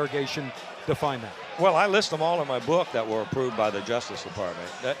enhanced interrogation, define that. Well, I list them all in my book that were approved by the Justice Department.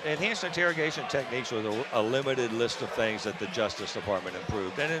 The enhanced interrogation techniques was a limited list of things that the Justice Department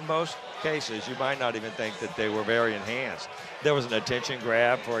approved. And in most cases, you might not even think that they were very enhanced. There was an attention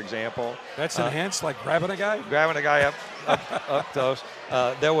grab, for example. That's enhanced, like grabbing a guy? Grabbing a guy up close.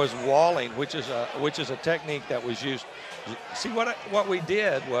 There was walling, which is a technique that was used. See, what we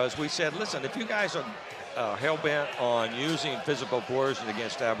did was we said, listen, if you guys are hell-bent on using physical coercion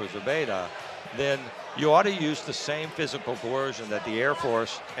against Abu Zubaydah, then you ought to use the same physical coercion that the Air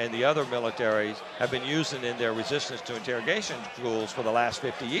Force and the other militaries have been using in their resistance to interrogation schools for the last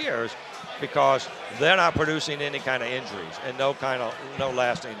 50 years, because they're not producing any kind of injuries and no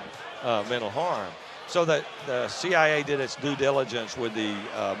lasting mental harm. So that the CIA did its due diligence with the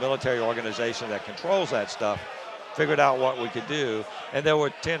military organization that controls that stuff, figured out what we could do, and there were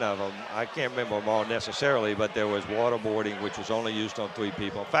 10 of them. I can't remember them all necessarily, but there was waterboarding, which was only used on 3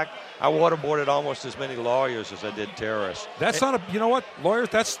 people. In fact, I waterboarded almost as many lawyers as I did terrorists. That's not a, you know what,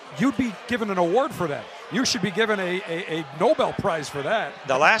 lawyers, you'd be given an award for that. You should be given a Nobel Prize for that.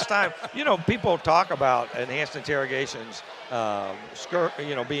 The last time, people talk about enhanced interrogations,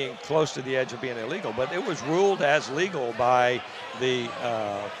 being close to the edge of being illegal, but it was ruled as legal by the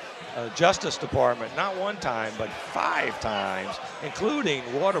Justice Department, not one time, but 5 times, including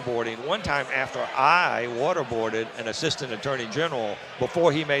waterboarding. One time after I waterboarded an assistant attorney general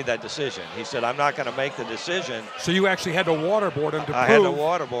before he made that decision. He said, I'm not going to make the decision. So you actually had to waterboard him to prove. I had to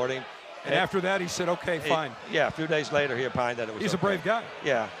waterboard him. And after that, he said, okay, fine. A few days later, he opined that it was He's okay. a brave guy.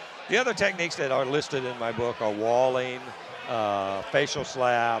 Yeah. The other techniques that are listed in my book are walling, facial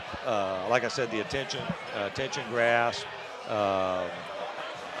slap, like I said, the attention grasp,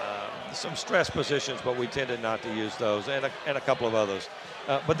 some stress positions, but we tended not to use those, and a couple of others.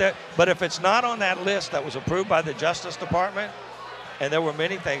 But if it's not on that list that was approved by the Justice Department, and there were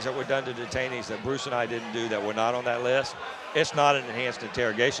many things that were done to detainees that Bruce and I didn't do that were not on that list, it's not an enhanced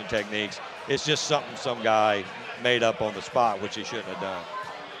interrogation techniques. It's just something some guy made up on the spot, which he shouldn't have done.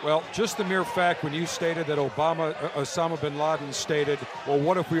 Well, just the mere fact when you stated that Osama bin Laden stated, well,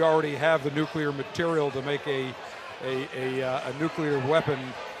 what if we already have the nuclear material to make a nuclear weapon?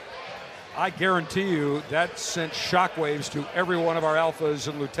 I guarantee you that sent shockwaves to every one of our alphas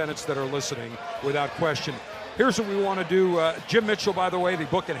and lieutenants that are listening, without question. Here's what we want to do. Jim Mitchell, by the way, the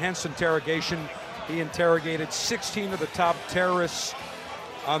book Enhanced Interrogation, he interrogated 16 of the top terrorists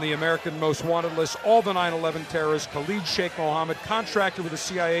on the American Most Wanted list, all the 9/11 terrorists. Khalid Sheikh Mohammed, contracted with the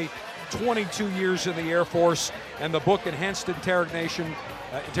CIA, 22 years in the Air Force, and the book Enhanced Interrogation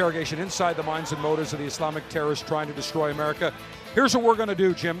Inside the Minds and Motives of the Islamic Terrorists Trying to Destroy America. Here's what we're going to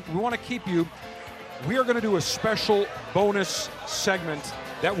do, Jim. We want to keep you. We are going to do a special bonus segment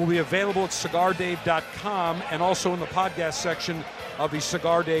that will be available at CigarDave.com and also in the podcast section of the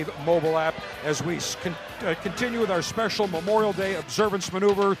Cigar Dave mobile app as we continue with our special Memorial Day observance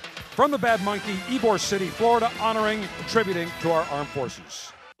maneuver from the Bad Monkey, Ybor City, Florida, honoring and contributing to our armed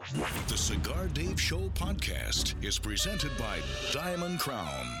forces. The Cigar Dave Show podcast is presented by Diamond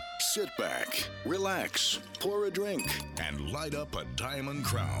Crown. Sit back, relax, pour a drink, and light up a Diamond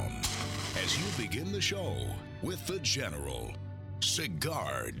Crown as you begin the show with the General,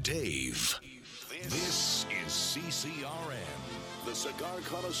 Cigar Dave. This is CCRN, the Cigar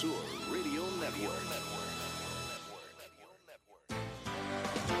Connoisseur Radio Network.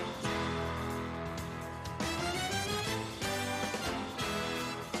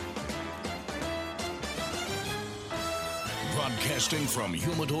 Broadcasting from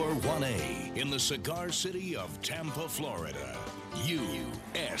Humidor 1A in the cigar city of Tampa, Florida,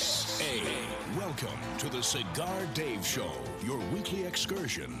 USA. Welcome to the Cigar Dave Show, your weekly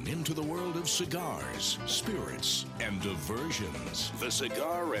excursion into the world of cigars, spirits, and diversions. The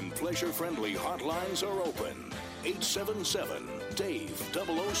cigar and pleasure-friendly hotlines are open.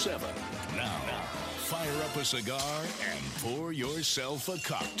 877-DAVE-007. Now, fire up a cigar and pour yourself a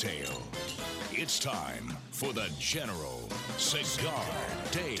cocktail. It's time for the General, Cigar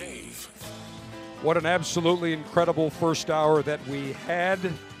Dave. What an absolutely incredible first hour that we had.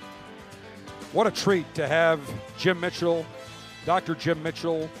 What a treat to have Jim Mitchell, Dr. Jim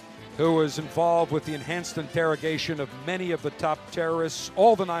Mitchell, who was involved with the enhanced interrogation of many of the top terrorists,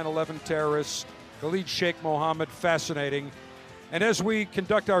 all the 9/11 terrorists, Khalid Sheikh Mohammed, fascinating. And as we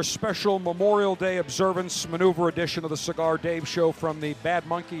conduct our special Memorial Day observance maneuver edition of the Cigar Dave Show from the Bad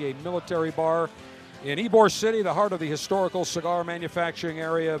Monkey, a military bar in Ybor City, the heart of the historical cigar manufacturing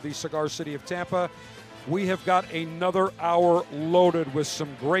area of the cigar city of Tampa, we have got another hour loaded with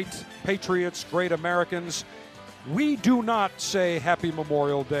some great patriots, great Americans. We do not say Happy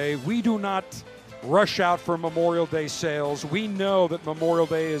Memorial Day. We do not rush out for Memorial Day sales. We know that Memorial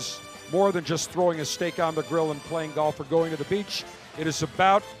Day is more than just throwing a steak on the grill and playing golf or going to the beach. It is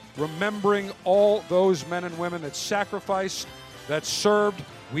about remembering all those men and women that sacrificed, that served.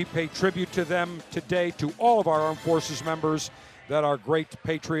 We pay tribute to them today, to all of our armed forces members that are great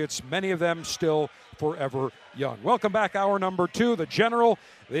patriots, many of them still forever young. Welcome back, hour number 2. The General,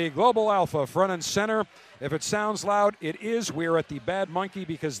 the Global Alpha, front and center. If it sounds loud, it is. We're at the Bad Monkey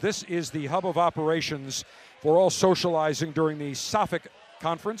because this is the hub of operations for all socializing during the SOFIC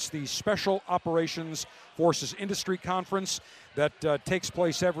Conference, the Special Operations Forces Industry Conference that takes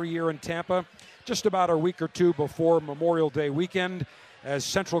place every year in Tampa, just about a week or two before Memorial Day weekend, as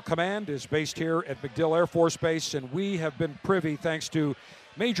Central Command is based here at MacDill Air Force Base, and we have been privy, thanks to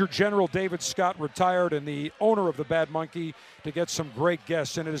Major General David Scott, retired, and the owner of the Bad Monkey, to get some great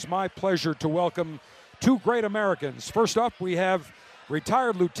guests. And it is my pleasure to welcome two great Americans. First up, we have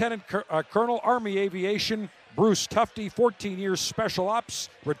retired Lieutenant Colonel, Army Aviation, Bruce Tufte, 14 years Special Ops,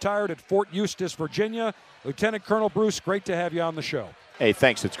 retired at Fort Eustis, Virginia. Lieutenant Colonel Bruce, great to have you on the show. Hey,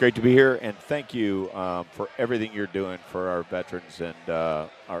 thanks. It's great to be here, and thank you for everything you're doing for our veterans and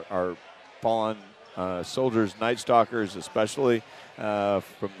our fallen soldiers, Night Stalkers especially,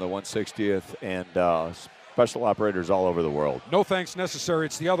 from the 160th, and special operators all over the world. No thanks necessary.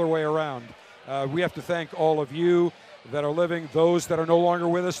 It's the other way around. We have to thank all of you that are living, those that are no longer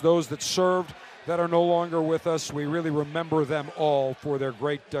with us, those that served that are no longer with us. We really remember them all for their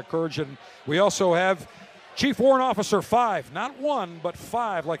great courage. And we also have Chief Warrant Officer 5, not 1, but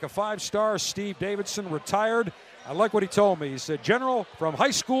 5, like a 5-star, Steve Davidson, retired. I like what he told me. He said, General, from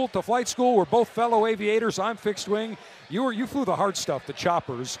high school to flight school, we're both fellow aviators. I'm fixed wing. You flew the hard stuff, the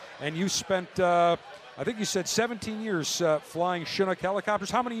choppers, and you spent, I think you said 17 years flying Chinook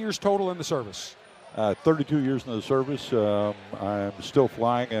helicopters. How many years total in the service? 32 years in the service. I'm still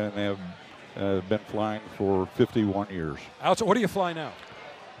flying and have been flying for 51 years. So what do you fly now?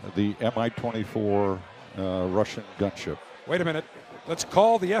 The Mi-24 Russian gunship. Wait a minute. Let's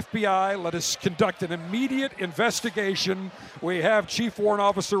call the FBI. Let us conduct an immediate investigation. We have Chief Warrant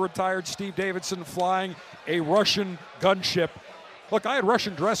Officer retired Steve Davidson flying a Russian gunship. Look, I had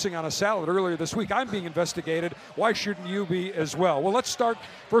Russian dressing on a salad earlier this week. I'm being investigated. Why shouldn't you be as well? Well, let's start,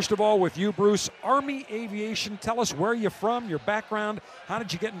 first of all, with you, Bruce. Army Aviation, tell us where you're from, your background. How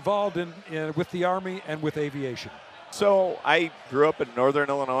did you get involved with the Army and with aviation? So I grew up in northern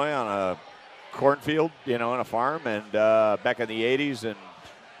Illinois on a cornfield, on a farm, and back in the 80s, and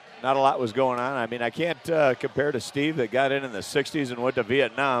not a lot was going on. I mean, I can't compare to Steve that got in the 60s and went to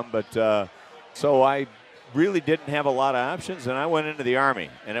Vietnam, but so I really didn't have a lot of options, and I went into the Army,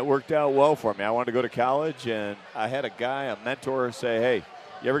 and it worked out well for me. I wanted to go to college, and I had a mentor, say, hey,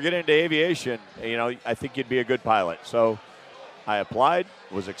 you ever get into aviation, I think you'd be a good pilot. So I applied,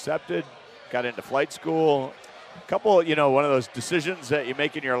 was accepted, got into flight school. A couple, one of those decisions that you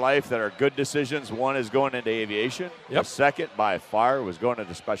make in your life that are good decisions. One is going into aviation. Yep. The second, by far, was going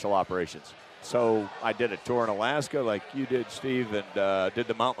into special operations. So I did a tour in Alaska like you did, Steve, and did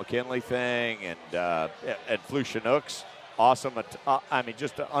the Mount McKinley thing and flew Chinooks. Awesome.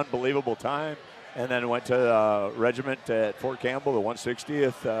 Just an unbelievable time. And then went to the regiment at Fort Campbell, the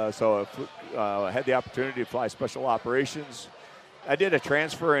 160th. So I had the opportunity to fly special operations. I did a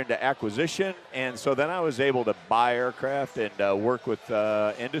transfer into acquisition, and so then I was able to buy aircraft and work with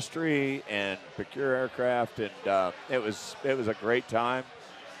industry and procure aircraft, and it was a great time.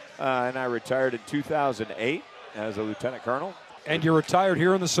 And I retired in 2008 as a lieutenant colonel. And you're retired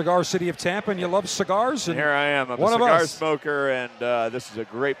here in the cigar city of Tampa, and you love cigars. And here I am. I'm a cigar smoker, and this is a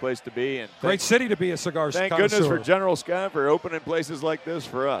great place to be. And great city to be a cigar connoisseur. Thank goodness for General Scott for opening places like this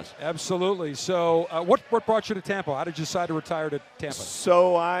for us. Absolutely. So what brought you to Tampa? How did you decide to retire to Tampa?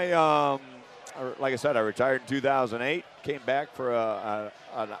 So I, like I said, I retired in 2008. Came back for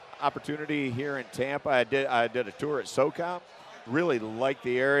an opportunity here in Tampa. I did a tour at SOCOM. Really liked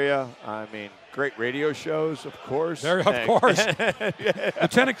the area. I mean, great radio shows, of course. Of course. Yeah.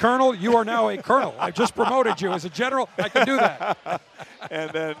 Lieutenant Colonel, you are now a colonel. I just promoted you as a general. I can do that. And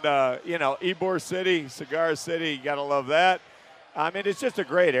then, Ybor City, Cigar City, you got to love that. I mean, it's just a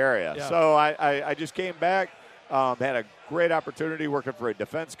great area. Yeah. So I just came back, had a great opportunity working for a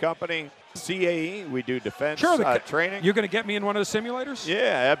defense company. CAE, we do defense training. You're going to get me in one of the simulators?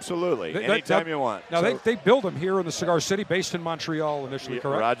 Yeah, absolutely. Anytime you want. Now, they build them here in the Cigar City, based in Montreal initially,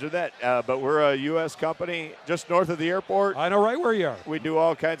 correct? Roger that. But we're a U.S. company just north of the airport. I know right where you are. We do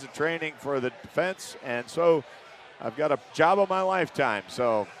all kinds of training for the defense, and so I've got a job of my lifetime,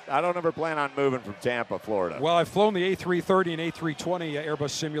 so I don't ever plan on moving from Tampa, Florida. Well, I've flown the A330 and A320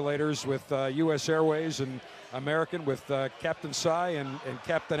 Airbus simulators with U.S. Airways, and American with Captain Cy and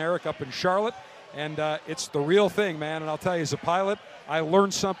Captain Eric up in Charlotte. And it's the real thing, man. And I'll tell you, as a pilot, I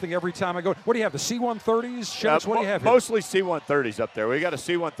learn something every time I go. What do you have, the C-130s? Sheds, what do you have here? Mostly C-130s up there. We got a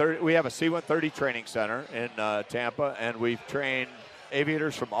C-130. We have a C-130 training center in Tampa, and we've trained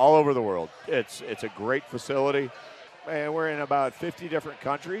aviators from all over the world. It's a great facility. And we're in about 50 different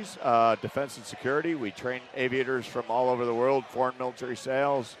countries, defense and security. We train aviators from all over the world, foreign military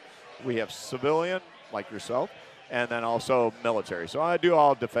sales. We have civilian, like yourself, and then also military. So I do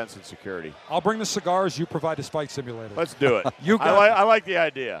all defense and security. I'll bring the cigars. You provide the flight simulator. Let's do it. I like the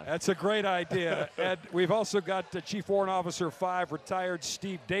idea. That's a great idea. And we've also got Chief Warrant Officer 5, retired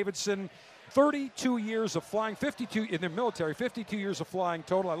Steve Davidson. 32 years of flying, 52 in the military, 52 years of flying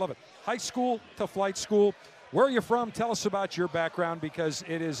total. I love it. High school to flight school. Where are you from? Tell us about your background, because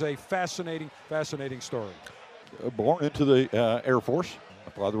it is a fascinating, fascinating story. Born into the Air Force.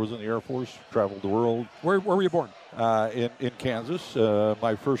 My father was in the Air Force, traveled the world. Where were you born? In Kansas.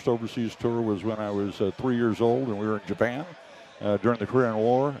 My first overseas tour was when I was 3 years old, and we were in Japan during the Korean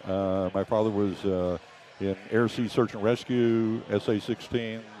War. My father was in Air Sea Search and Rescue,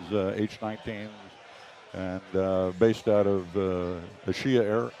 SA-16s, H-19s, and based out of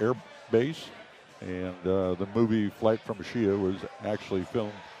Ashia Air Base. And the movie Flight from Ashia was actually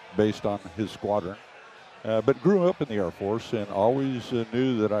filmed based on his squadron. But grew up in the Air Force and always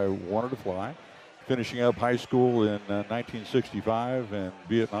knew that I wanted to fly. Finishing up high school in 1965, and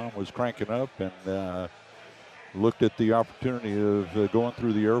Vietnam was cranking up, and looked at the opportunity of going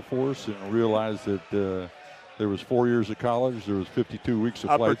through the Air Force and realized that there was 4 years of college, there was 52 weeks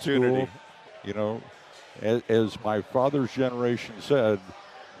of flight school. You know, as my father's generation said,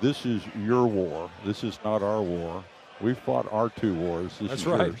 this is your war. This is not our war. We fought our 2 wars. This is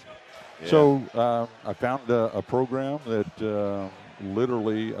yours. Yeah. So I found a program that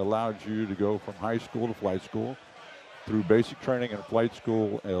literally allowed you to go from high school to flight school. Through basic training and flight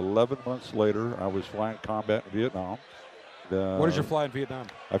school, 11 months later, I was flying combat in Vietnam. What did you fly in Vietnam?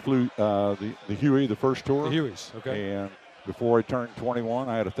 I flew the Huey, the first tour. The Hueys, okay. And before I turned 21,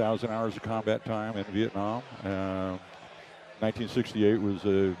 I had 1,000 hours of combat time in Vietnam. 1968 was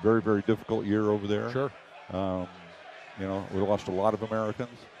a very, very difficult year over there. Sure. You know, we lost a lot of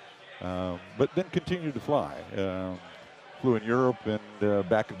Americans, but then continued to fly. Flew in Europe and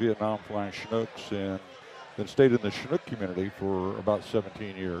back in Vietnam flying Chinooks, and then stayed in the Chinook community for about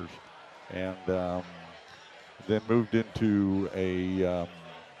 17 years. And then moved into a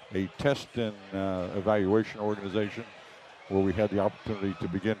test and evaluation organization where we had the opportunity to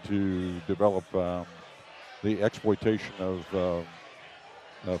begin to develop the exploitation of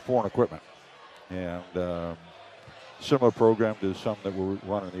foreign equipment. And similar program to some that were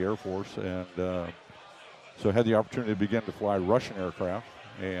run in the Air Force. And so I had the opportunity to begin to fly Russian aircraft.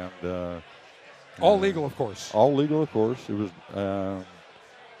 And all legal, of course. All legal, of course. It was.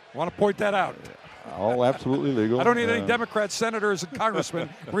 Want to point that out. All absolutely legal. I don't need any Democrats, senators, and congressmen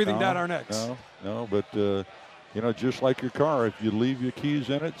breathing down our necks. No, but you know, just like your car, if you leave your keys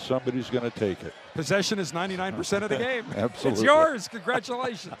in it, somebody's going to take it. Possession is 99% of the game. Absolutely. It's yours.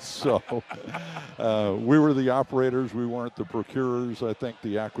 Congratulations. So we were the operators. We weren't the procurers. I think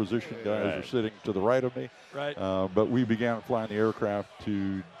the acquisition guys are sitting to the right of me. Right. But we began flying the aircraft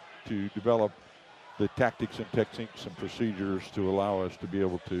to develop the tactics and techniques and procedures to allow us to be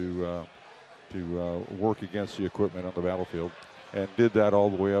able to work against the equipment on the battlefield, and did that all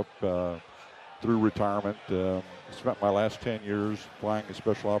the way up through retirement. Spent my last 10 years flying in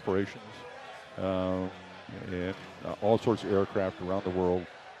special operations and all sorts of aircraft around the world.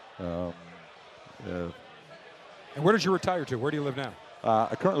 And where did you retire to? Where do you live now?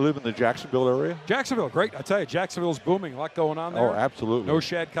 I currently live in the Jacksonville area. Jacksonville, great. I tell you, Jacksonville's booming. A lot going on there. Oh, absolutely.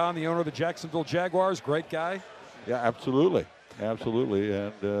 Noshad Khan, the owner of the Jacksonville Jaguars, great guy. Yeah, absolutely. Absolutely.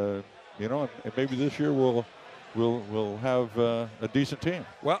 And, you know, and maybe this year we'll have a decent team.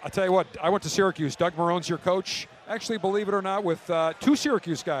 Well, I'll tell you what, I went to Syracuse. Doug Marone's your coach. Actually, believe it or not, with 2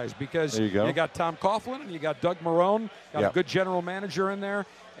 Syracuse guys, because you got Tom Coughlin and you got Doug Marone, got a good general manager in there.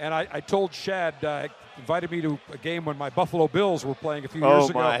 And I told Shad, invited me to a game when my Buffalo Bills were playing a few years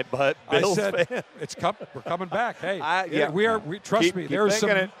ago. Oh, my Bills I said, fan. We're coming back. Hey, we trust me. There's some.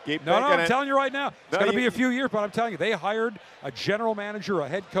 I'm it. telling you right now. It's going to be a few years, but I'm telling you, they hired a general manager, a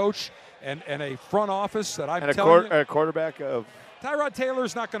head coach, and a front office that I'm telling you. A quarterback of. Tyrod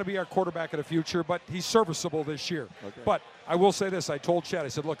Taylor's not going to be our quarterback of the future, but he's serviceable this year. Okay. But I will say this. I told Shad, I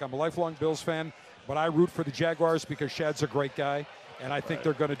said, look, I'm a lifelong Bills fan, but I root for the Jaguars because Shad's a great guy, and I think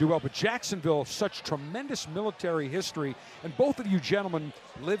they're going to do well. But Jacksonville, such tremendous military history, and both of you gentlemen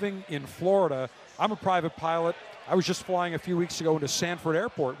living in Florida. I'm a private pilot. I was just flying a few weeks ago into Sanford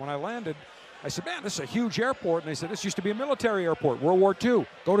Airport when I landed, I said, man, this is a huge airport. And they said, this used to be a military airport, World War II.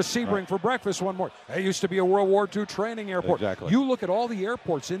 Go to Sebring for breakfast one morning. It used to be a World War II training airport. Exactly. You look at all the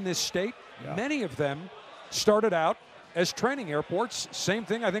airports in this state, many of them started out as training airports. Same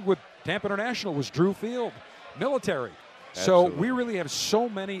thing, I think, with Tampa International was Drew Field, military. Absolutely. So we really have so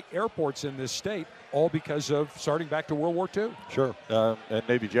many airports in this state, all because of starting back to World War II. Sure. And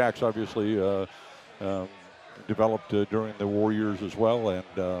Navy Jacks obviously developed during the war years as well,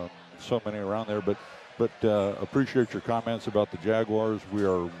 and so many around there. But appreciate your comments about the Jaguars. We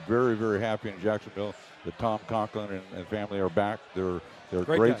are very, very happy in Jacksonville that Tom Conklin and family are back. They're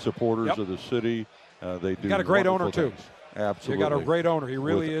great supporters of the city. They do. You got a great owner, things. too. Absolutely. You got a great owner. He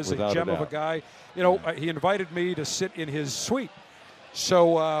really is a gem of a guy. You know, he invited me to sit in his suite.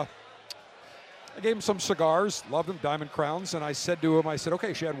 So I gave him some cigars, loved them, Diamond Crowns, and I said to him,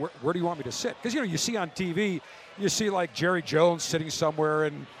 okay, Shad, where do you want me to sit? Because, you see on TV, you see like Jerry Jones sitting somewhere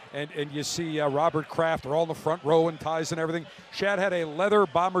and you see Robert Kraft. They're all in the front row in ties and everything. Shad had a leather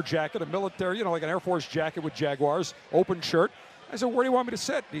bomber jacket, a military, like an Air Force jacket with Jaguars, open shirt. I said, where do you want me to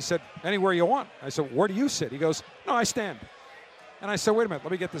sit? He said, anywhere you want. I said, where do you sit? He goes, no, I stand. And I said, wait a minute,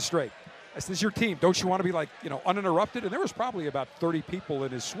 let me get this straight. I said, this is your team. Don't you want to be uninterrupted? And there was probably about 30 people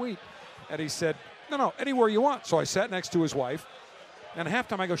in his suite. And he said, no, anywhere you want. So I sat next to his wife. And at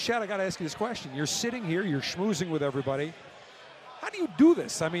halftime, I go, Shad, I got to ask you this question. You're sitting here, you're schmoozing with everybody. How do you do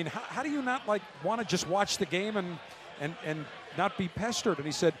this? I mean, how do you not want to just watch the game and not be pestered? And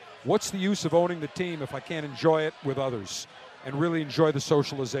he said, what's the use of owning the team if I can't enjoy it with others and really enjoy the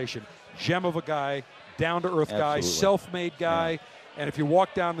socialization? Gem of a guy, down-to-earth guy, self-made guy. Yeah. And if you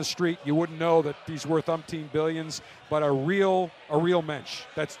walk down the street, you wouldn't know that he's worth umpteen billions, but a real mensch.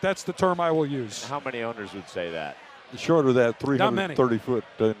 That's the term I will use. How many owners would say that? Short of that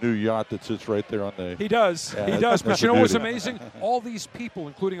 330-foot new yacht that sits right there on the... He does. Yeah, he does. But you know what's amazing? All these people,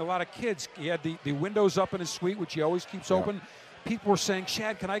 including a lot of kids, he had the windows up in his suite, which he always keeps open. People were saying,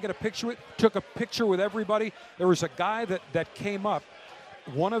 Shad, can I get a picture with? Took a picture with everybody. There was a guy that came up.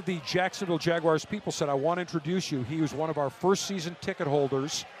 One of the Jacksonville Jaguars people said, I want to introduce you. He was one of our first season ticket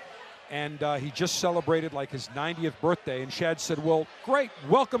holders, and he just celebrated his 90th birthday. And Shad said, well, great,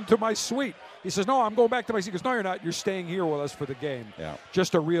 welcome to my suite. He says, no, I'm going back to my seat. He goes, no, you're not. You're staying here with us for the game. Yeah.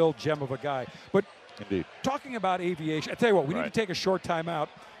 Just a real gem of a guy. But indeed, talking about aviation, I tell you what, we need to take a short time out.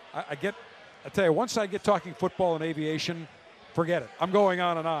 I tell you, once I get talking football and aviation, forget it. I'm going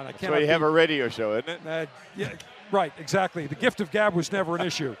on and on. So you have a radio show, isn't it? Yeah. Right, exactly. The gift of gab was never an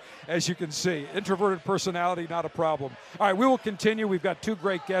issue, as you can see. Introverted personality, not a problem. All right, we will continue. We've got two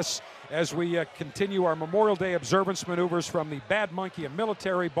great guests as we continue our Memorial Day observance maneuvers from the Bad Monkey and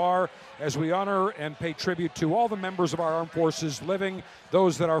Military Bar as we honor and pay tribute to all the members of our armed forces living,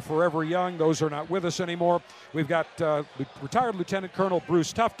 those that are forever young, those who are not with us anymore. We've got retired Lieutenant Colonel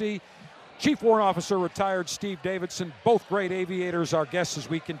Bruce Tufte, Chief Warrant Officer retired Steve Davidson, both great aviators, our guests as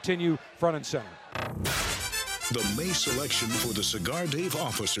we continue front and center. The May selection for the Cigar Dave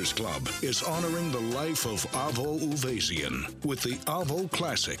Officers Club is honoring the life of Avo Uvezian with the Avo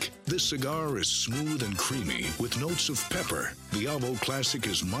Classic. This cigar is smooth and creamy with notes of pepper. The Avo Classic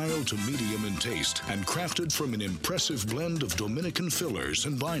is mild to medium in taste and crafted from an impressive blend of Dominican fillers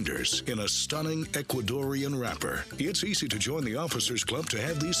and binders in a stunning Ecuadorian wrapper. It's easy to join the Officers Club to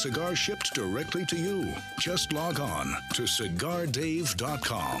have these cigars shipped directly to you. Just log on to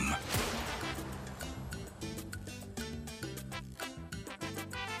CigarDave.com.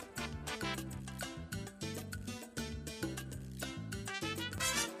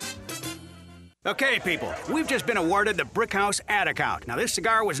 Okay, people, we've just been awarded the Brickhouse Ad Account. Now, this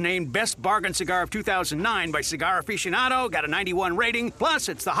cigar was named Best Bargain Cigar of 2009 by Cigar Aficionado, got a 91 rating, plus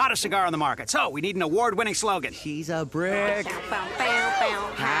it's the hottest cigar on the market. So, we need an award-winning slogan. She's a brick.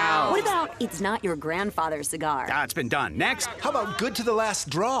 How? What about it's not your grandfather's cigar? Ah, it's been done. Next. How about good to the last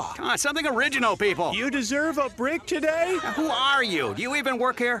draw? Come on, something original, people. You deserve a brick today? Now, who are you? Do you even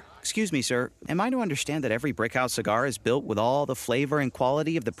work here? Excuse me, sir. Am I to understand that every Brickhouse cigar is built with all the flavor and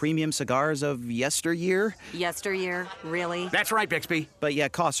quality of the premium cigars of yesteryear? Yesteryear? Really? That's right, Bixby. But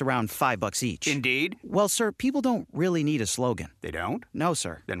yet costs around $5 each. Indeed. Well, sir, people don't really need a slogan. They don't? No,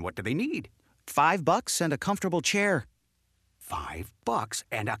 sir. Then what do they need? $5 and a comfortable chair. $5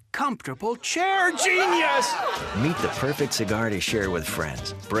 and a comfortable chair. Genius! Meet the perfect cigar to share with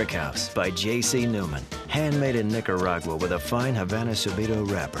friends. Brickhouse by J.C. Newman. Handmade in Nicaragua with a fine Havana Subito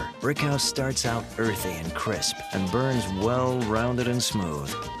wrapper. Brickhouse starts out earthy and crisp and burns well-rounded and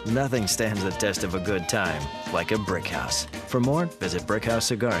smooth. Nothing stands the test of a good time like a Brickhouse. For more, visit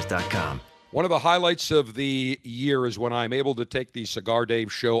BrickhouseCigars.com. One of the highlights of the year is when I'm able to take the Cigar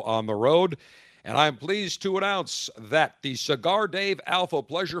Dave show on the road. And I'm pleased to announce that the Cigar Dave Alpha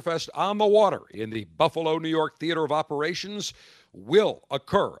Pleasure Fest on the Water in the Buffalo, New York Theater of Operations will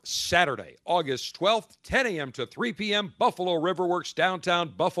occur Saturday, August 12th, 10 a.m. to 3 p.m., Buffalo Riverworks,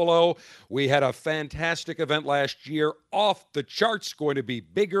 downtown Buffalo. We had a fantastic event last year, off the charts, going to be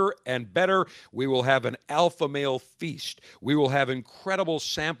bigger and better. We will have an alpha male feast. We will have incredible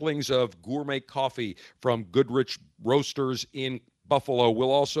samplings of gourmet coffee from Goodrich Roasters in Buffalo.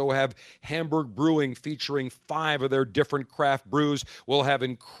 We'll also have Hamburg Brewing featuring 5 of their different craft brews. We'll have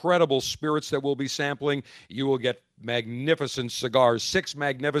incredible spirits that we'll be sampling. You will get magnificent cigars, 6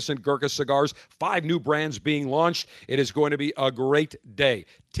 magnificent Gurkha cigars, 5 new brands being launched. It is going to be a great day.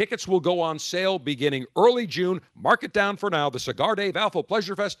 Tickets will go on sale beginning early June. Mark it down for now. The Cigar Dave Alpha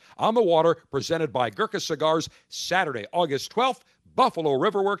Pleasure Fest on the Water, presented by Gurkha Cigars, Saturday, August 12th, Buffalo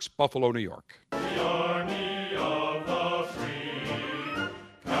Riverworks, Buffalo, New York.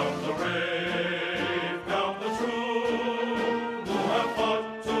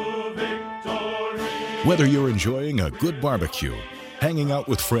 Whether you're enjoying a good barbecue, hanging out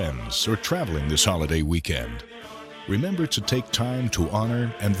with friends, or traveling this holiday weekend, remember to take time to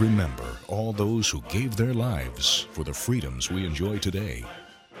honor and remember all those who gave their lives for the freedoms we enjoy today.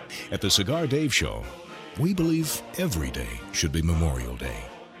 At the Cigar Dave Show, we believe every day should be Memorial Day.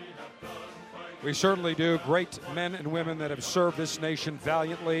 We certainly do. Great men and women that have served this nation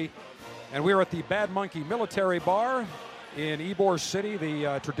valiantly. And we're at the Bad Monkey Military Bar in Ybor City,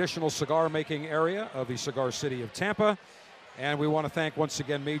 the traditional cigar-making area of the cigar city of Tampa. And we want to thank once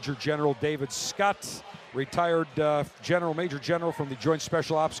again Major General David Scott, retired Major General from the Joint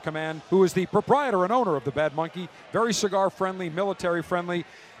Special Ops Command, who is the proprietor and owner of the Bad Monkey. Very cigar-friendly, military-friendly,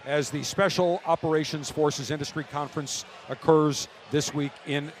 as the Special Operations Forces Industry Conference occurs this week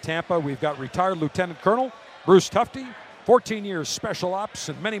in Tampa. We've got retired Lieutenant Colonel Bruce Tufte, 14 years Special Ops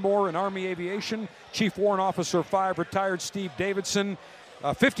and many more in Army Aviation. Chief Warrant Officer 5, retired Steve Davidson,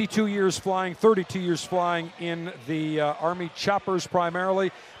 52 years flying, 32 years flying in the Army choppers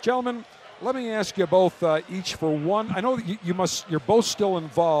primarily. Gentlemen, let me ask you both each for one. I know that you're both still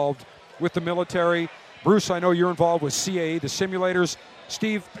involved with the military. Bruce, I know you're involved with CAE, the simulators.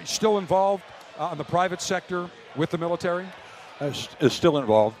 Steve, still involved on the private sector with the military? Is still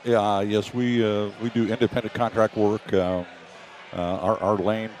involved. Yes, we do independent contract work. Our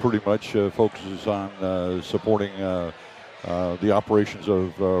lane pretty much focuses on supporting the operations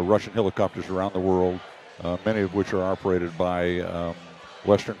of Russian helicopters around the world, many of which are operated by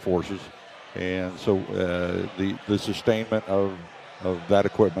Western forces. And so the sustainment of that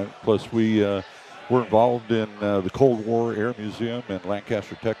equipment, plus we're involved in the Cold War Air Museum in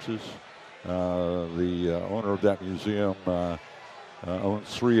Lancaster, Texas. The owner of that museum owns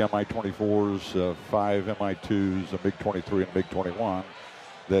 3 Mi-24s, 5 Mi-2s, a MiG-23 and MiG-21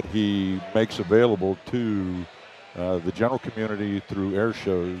 that he makes available to the general community through air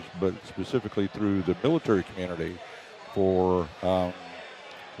shows, but specifically through the military community for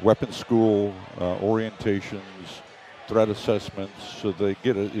weapons school, orientations, threat assessments, so they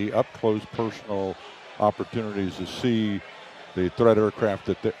get the up-close personal opportunities to see the threat aircraft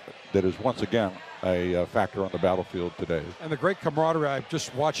that is once again a factor on the battlefield today. And the great camaraderie, I'm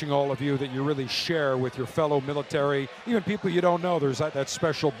just watching all of you, that you really share with your fellow military, even people you don't know. There's that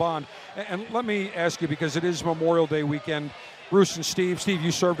special bond. And let me ask you, because it is Memorial Day weekend, Bruce and Steve. Steve,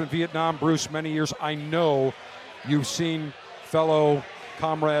 you served in Vietnam. Bruce, many years. I know you've seen fellow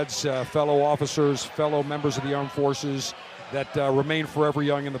comrades, fellow officers, fellow members of the armed forces that remain forever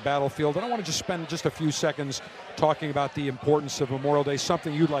young in the battlefield. And I want to just spend just a few seconds talking about the importance of Memorial Day,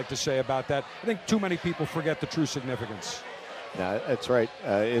 something you'd like to say about that. I think too many people forget the true significance. No, that's right.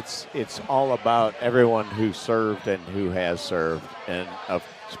 It's all about everyone who served and who has served, and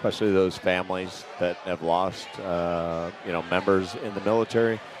especially those families that have lost, members in the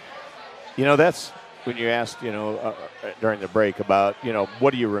military. That's when you asked, during the break about,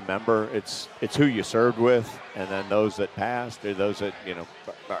 what do you remember? It's who you served with, and then those that passed, or those that,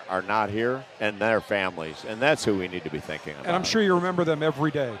 are not here, and their families. And that's who we need to be thinking about. And I'm sure you remember them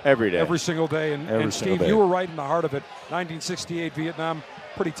every day. Every day. Every single day. And Steve, you were right in the heart of it. 1968 Vietnam,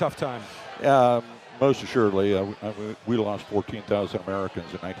 pretty tough time. Most assuredly. We lost 14,000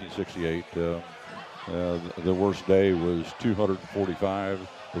 Americans in 1968. The worst day was 245.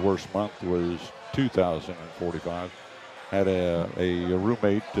 The worst month was 2,045. Had a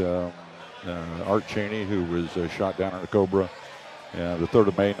roommate, Art Cheney, who was shot down in a Cobra. The 3rd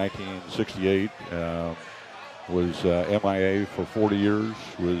of May, 1968, was MIA for 40 years,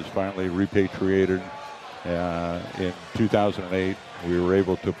 was finally repatriated in 2008. We were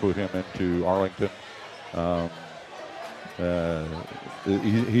able to put him into Arlington.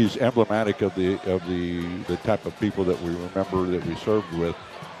 He's emblematic of the type of people that we remember that we served with.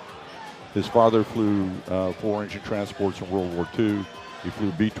 His father flew 4-engine transports in World War II. He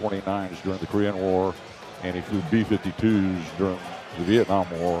flew B-29s during the Korean War, and he flew B-52s during the Vietnam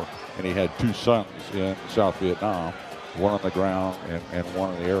War. And he had 2 sons in South Vietnam, one on the ground and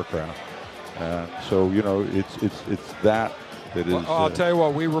one in the aircraft. And so, you know, it's that is. Well, I'll tell you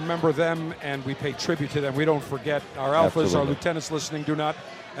what, we remember them and we pay tribute to them. We don't forget our alphas, Absolutely. our lieutenants listening do not.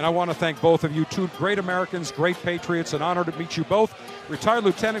 And I want to thank both of you, 2 great Americans, great patriots. An honor to meet you both. Retired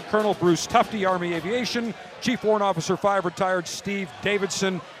Lieutenant Colonel Bruce Tufte, Army Aviation. Chief Warrant Officer 5, retired Steve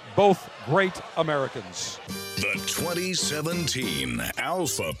Davidson, both great Americans. The 2017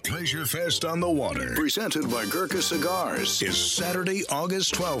 Alpha Pleasure Fest on the Water, presented by Gurkha Cigars, is Saturday,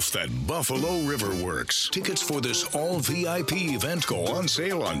 August 12th at Buffalo River Works. Tickets for this all-VIP event go on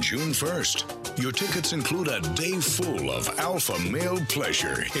sale on June 1st. Your tickets include a day full of alpha male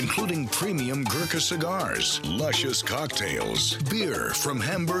pleasure, including premium Gurkha cigars, luscious cocktails, beer from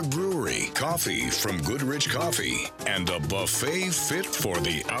Hamburg Brewery, coffee from Goodrich Coffee, and a buffet fit for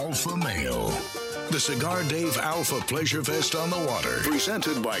the alpha male. The Cigar Dave Alpha Pleasure Fest on the Water,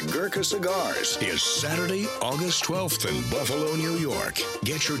 presented by Gurkha Cigars, is Saturday, August 12th in Buffalo, New York.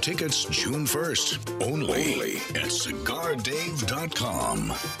 Get your tickets June 1st, only at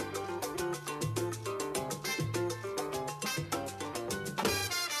CigarDave.com.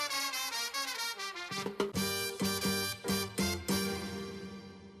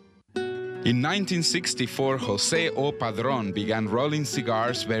 In 1964, Jose O. Padron began rolling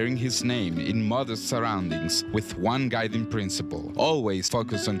cigars bearing his name in modest surroundings with one guiding principle: always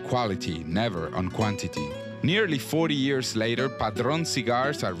focus on quality, never on quantity. Nearly 40 years later, Padron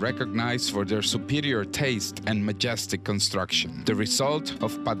cigars are recognized for their superior taste and majestic construction, the result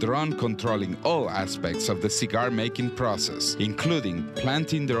of Padron controlling all aspects of the cigar-making process, including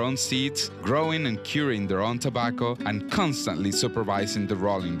planting their own seeds, growing and curing their own tobacco, and constantly supervising the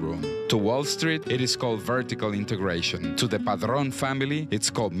rolling room. To Wall Street, it is called vertical integration. To the Padron family, it's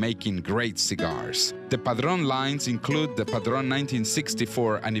called making great cigars. The Padron lines include the Padron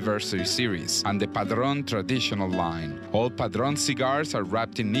 1964 Anniversary Series and the Padron Traditional line. All Padron cigars are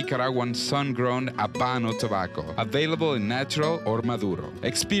wrapped in Nicaraguan sun-grown Habano tobacco, available in natural or Maduro.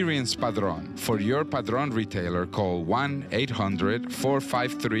 Experience Padron. For your Padron retailer, call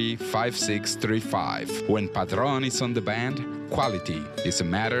 1-800-453-5635. When Padron is on the band, quality is a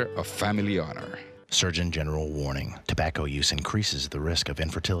matter of family honor. Surgeon General warning: tobacco use increases the risk of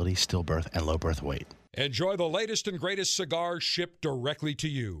infertility, stillbirth, and low birth weight. Enjoy the latest and greatest cigars shipped directly to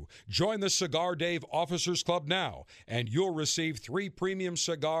you. Join the Cigar Dave Officers Club now, and you'll receive 3 premium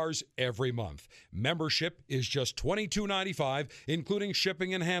cigars every month. Membership is just $22.95, including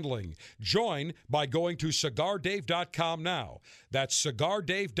shipping and handling. Join by going to CigarDave.com now. That's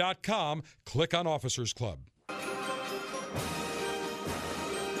CigarDave.com. Click on Officers Club.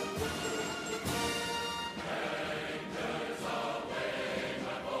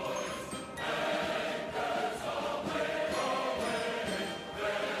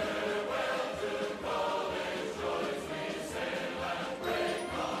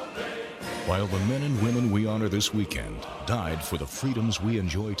 While the men and women we honor this weekend died for the freedoms we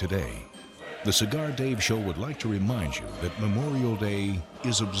enjoy today, the Cigar Dave Show would like to remind you that Memorial Day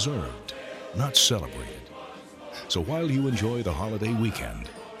is observed, not celebrated. So while you enjoy the holiday weekend,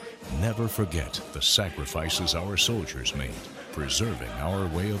 never forget the sacrifices our soldiers made, preserving our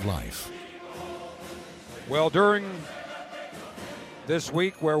way of life. Well, during this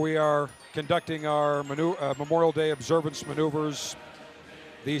week where we are conducting our Memorial Day observance maneuvers,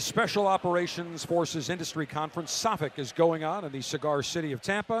 the Special Operations Forces Industry Conference, SOFIC, is going on in the cigar city of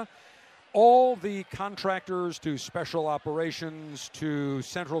Tampa. All the contractors to Special Operations, to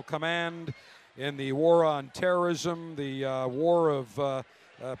Central Command in the war on terrorism, the war of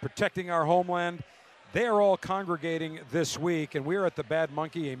protecting our homeland, they are all congregating this week, and we're at the Bad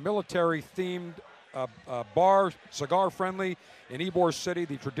Monkey, a military-themed bar, cigar-friendly, in Ybor City,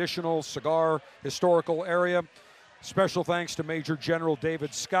 the traditional cigar historical area. Special thanks to Major General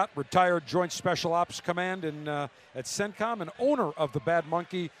David Scott, retired Joint Special Ops Command at CENTCOM, and owner of the Bad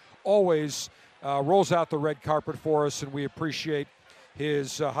Monkey, always rolls out the red carpet for us, and we appreciate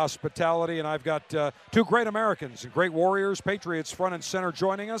his hospitality. And I've got 2 great Americans and great warriors, patriots, front and center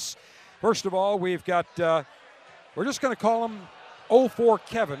joining us. First of all, we've got, we're just going to call him 04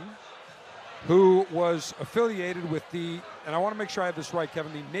 Kevin, who was affiliated with the, and I want to make sure I have this right,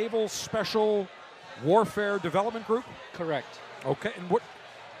 Kevin, the Naval Special Warfare Development Group? Correct. Okay, and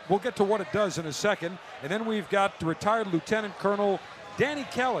we'll get to what it does in a second. And then we've got the retired Lieutenant Colonel Danny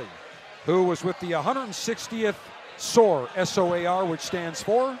Kelly, who was with the 160th SOAR, S-O-A-R, which stands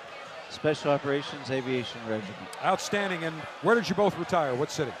for? Special Operations Aviation Regiment. Outstanding. And where did you both retire? What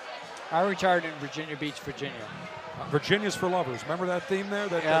city? I retired in Virginia Beach, Virginia. Virginia's for lovers. Remember that theme there?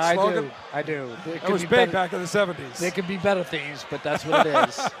 That Yeah, slogan? I do. That was big back in the 70s. There could be better themes, but that's what it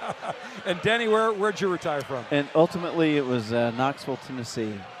is. And Denny, where'd you retire from? And ultimately, it was Knoxville,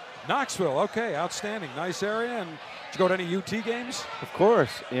 Tennessee. Knoxville. Okay, outstanding. Nice area. And did you go to any UT games? Of course.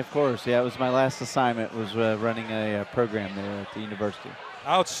 Yeah, it was my last assignment, was running a program there at the university.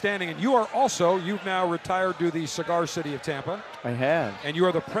 Outstanding. And you've now retired to the Cigar City of Tampa. I have. And you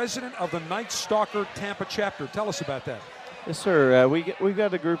are the president of the Night Stalker Tampa chapter. Tell us about that. Yes, sir. We've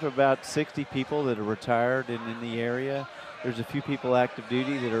got a group of about 60 people that are retired and in the area. There's a few people active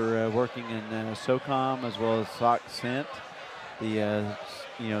duty that are working in SOCOM as well as SOC CENT, the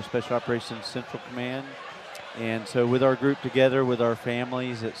Special Operations Central Command. And so with our group together, with our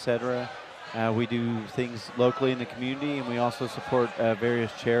families, etc., we do things locally in the community, and we also support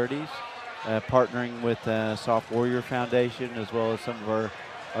various charities, partnering with Soft Warrior Foundation as well as some of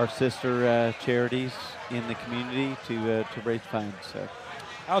our sister charities in the community to raise funds. So.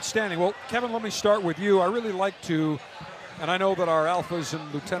 Outstanding. Well, Kevin, let me start with you. I really like to, and I know that our alphas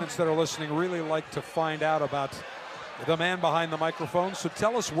and lieutenants that are listening really like to find out about the man behind the microphone. So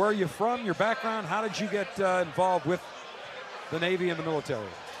tell us where you're from, your background. How did you get involved with the Navy and the military?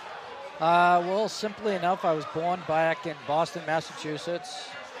 Well, simply enough, I was born back in Boston, Massachusetts,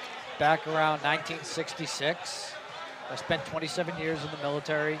 back around 1966. I spent 27 years in the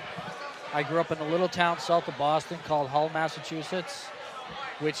military. I grew up in a little town south of Boston called Hull, Massachusetts,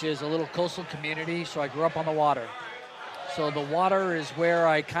 which is a little coastal community, so I grew up on the water. So the water is where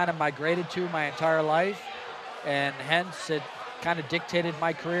I kind of migrated to my entire life, and hence it kind of dictated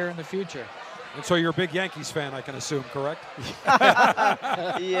my career in the future. And so you're a big Yankees fan, I can assume, correct?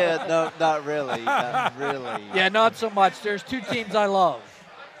 Yeah, no, not really. Not really. Yeah, not so much. There's two teams I love.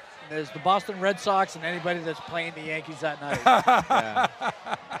 There's the Boston Red Sox and anybody that's playing the Yankees that night. Yeah.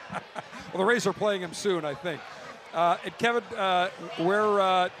 Well, the Rays are playing him soon, I think. And Kevin,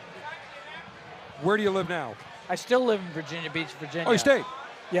 where do you live now? I still live in Virginia Beach, Virginia. Oh, you stayed?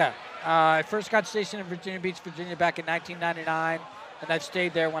 Yeah. I first got stationed in Virginia Beach, Virginia back in 1999. And I've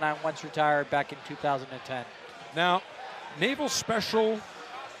stayed there when I once retired back in 2010. Now, Naval Special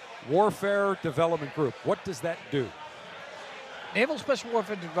Warfare Development Group, what does that do? Naval Special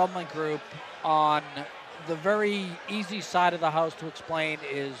Warfare Development Group, on the very easy side of the house to explain,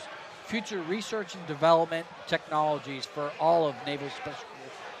 is future research and development technologies for all of Naval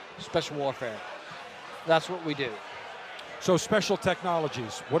Special Warfare. That's what we do. So special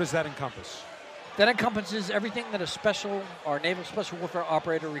technologies, what does that encompass? That encompasses everything that a special or naval special warfare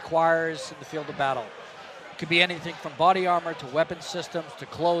operator requires in the field of battle. It could be anything from body armor to weapon systems to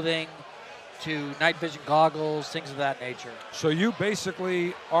clothing to night vision goggles, things of that nature. So you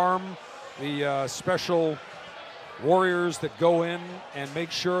basically arm the special warriors that go in and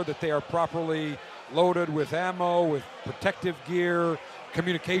make sure that they are properly loaded with ammo, with protective gear,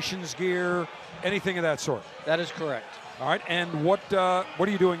 communications gear, anything of that sort. That is correct. All right, and what are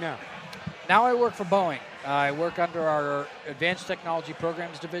you doing now? Now I work for Boeing. I work under our Advanced Technology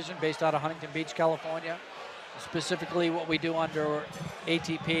Programs Division based out of Huntington Beach, California. Specifically, what we do under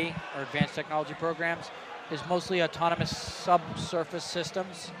ATP, or Advanced Technology Programs, is mostly autonomous subsurface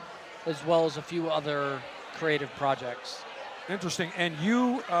systems, as well as a few other creative projects. Interesting. And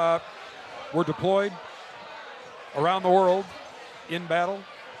you were deployed around the world in battle,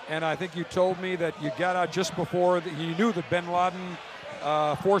 and I think you told me that you got out just before you knew the bin Laden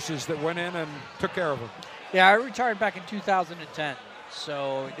forces that went in and took care of him. Yeah, I retired back in 2010,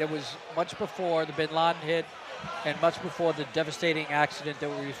 so it was much before the bin Laden hit and much before the devastating accident that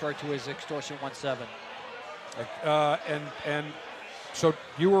we refer to as Extortion 17. And so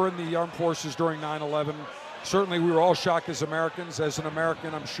you were in the armed forces during 9/11. Certainly we were all shocked as Americans. As an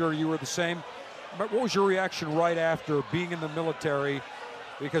American, I'm sure you were the same. But what was your reaction right after being in the military?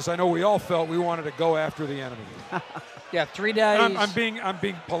 Because I know we all felt we wanted to go after the enemy. Yeah, 3 days. I'm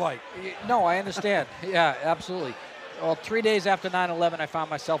being polite. No, I understand. Yeah, absolutely. Well, 3 days after 9/11, I found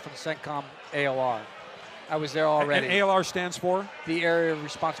myself in CENTCOM AOR. I was there already. And ALR stands for? The Area of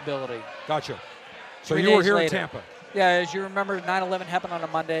Responsibility. Gotcha. So 3 you were days here later. in Tampa. Yeah, as you remember, 9/11 happened on a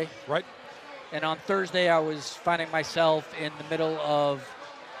Monday. Right. And on Thursday, I was finding myself in the middle of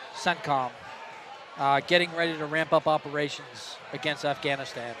CENTCOM, getting ready to ramp up operations against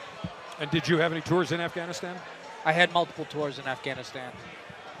Afghanistan. And did you have any tours in Afghanistan? I had multiple tours in Afghanistan.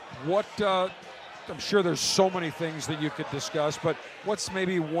 What, I'm sure there's so many things that you could discuss, but what's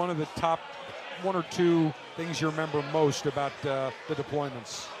maybe one of the top one or two things you remember most about the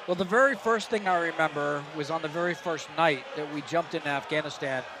deployments? Well, the very first thing I remember was on the very first night that we jumped into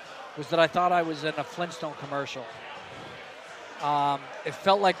Afghanistan was that I thought I was in a Flintstone commercial. It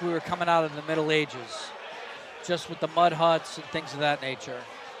felt like we were coming out of the Middle Ages, just with the mud huts and things of that nature.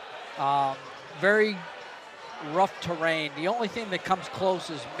 Very rough terrain. The only thing that comes close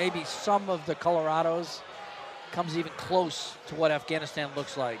is maybe some of the Colorados comes even close to what Afghanistan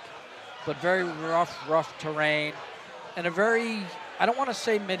looks like. But very rough terrain, and a very, I don't want to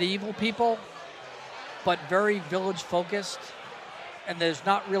say medieval people, but very village focused. And there's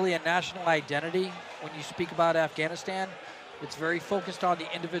not really a national identity when you speak about Afghanistan. It's very focused on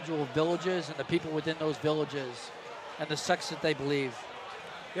the individual villages and the people within those villages and the sects that they believe.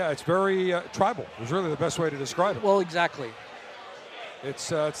 Yeah, it's very tribal. It's really the best way to describe it. Well, exactly.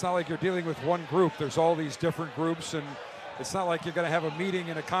 It's not like you're dealing with one group. There's all these different groups, and it's not like you're going to have a meeting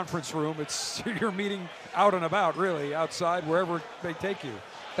in a conference room. It's you're meeting out and about, really, outside, wherever they take you.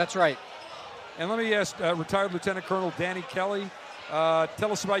 That's right. And let me ask retired Lieutenant Colonel Danny Kelly,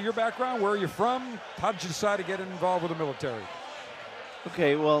 tell us about your background. Where are you from? How did you decide to get involved with the military?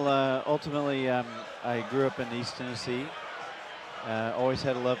 Okay, well, ultimately, I grew up in East Tennessee. Always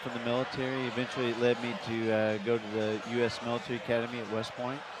had a love for the military. Eventually, it led me to go to the U.S. Military Academy at West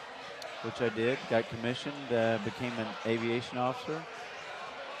Point, which I did. Got commissioned, became an aviation officer.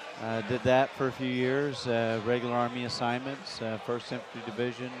 Did that for a few years, regular Army assignments, 1st Infantry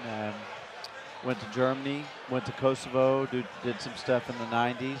Division. Went to Germany, went to Kosovo, did some stuff in the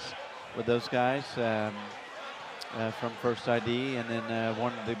 90s with those guys from First ID, and then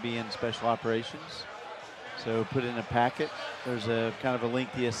wanted to be in Special Operations. So put in a packet. There's a kind of a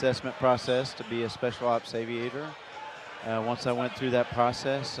lengthy assessment process to be a Special Ops aviator. Once I went through that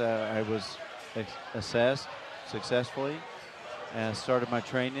process, I was assessed successfully. Started my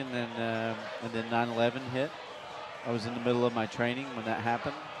training, and then 9/11 hit. I was in the middle of my training when that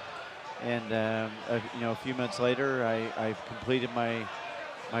happened. And a few months later, I completed my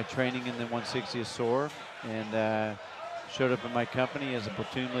training in the 160th SOAR and showed up in my company as a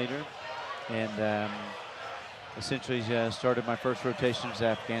platoon leader, and essentially started my first rotation to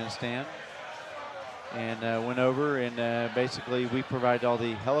Afghanistan. And went over, and basically we provide all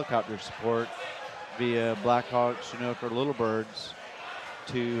the helicopter support via Black Hawk, Chinook, or Little Birds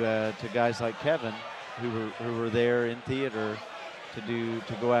to guys like Kevin, who were there in theater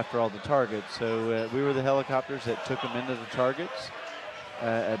to go after all the targets. So we were the helicopters that took them into the targets.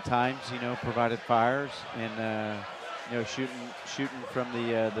 At times, provided fires and shooting from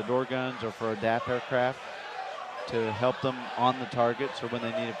the door guns or for a DAP aircraft to help them on the targets or when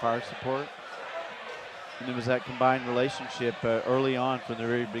they needed fire support. And it was that combined relationship early on from the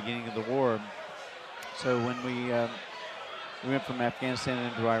very beginning of the war. So when we went from Afghanistan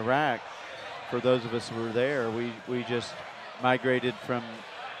into Iraq, for those of us who were there, we just migrated from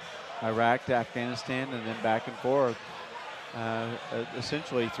Iraq to Afghanistan and then back and forth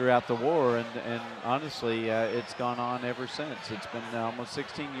essentially throughout the war. And honestly, it's gone on ever since. It's been almost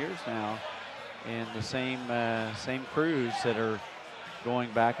 16 years now. And the same crews that are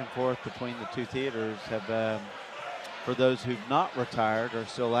going back and forth between the two theaters have, for those who've not retired, are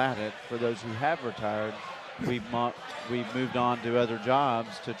still at it. For those who have retired, we've moved on to other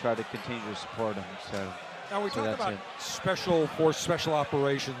jobs to try to continue to support them. So now we talk about special force, special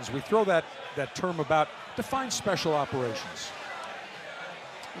operations. We throw that term about. Define special operations.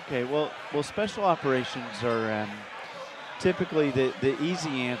 Okay, well, special operations are typically the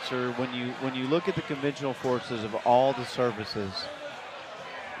easy answer when you look at the conventional forces of all the services.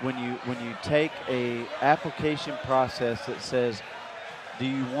 When you take a application process that says, do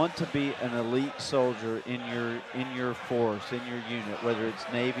you want to be an elite soldier in your force, in your unit, whether it's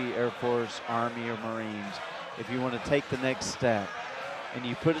Navy, Air Force, Army, or Marines? If you want to take the next step, and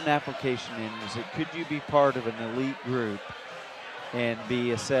you put an application in, is it could you be part of an elite group and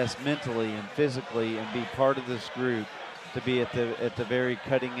be assessed mentally and physically and be part of this group to be at the very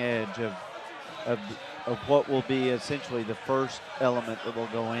cutting edge of what will be essentially the first element that will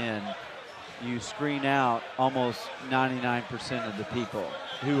go in. You screen out almost 99% of the people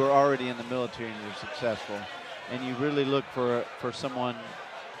who are already in the military and are successful, and you really look for someone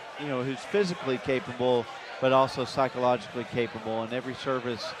who's physically capable but also psychologically capable, and every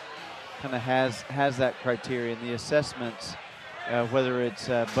service kind of has that criteria. And the assessments, whether it's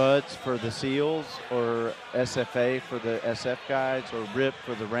BUDS for the SEALs or SFA for the SF guys or RIP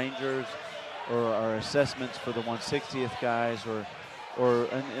for the Rangers or our assessments for the 160th guys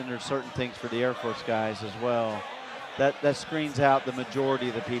and there's certain things for the Air Force guys as well. That screens out the majority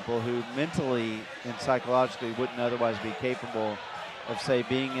of the people who mentally and psychologically wouldn't otherwise be capable say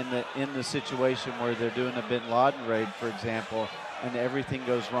being in the situation where they're doing a Bin Laden raid, for example, and everything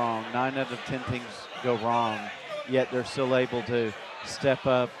goes wrong. 9 out of 10 things go wrong, yet they're still able to step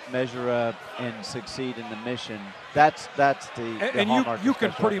up, measure up, and succeed in the mission. That's the and hallmark you of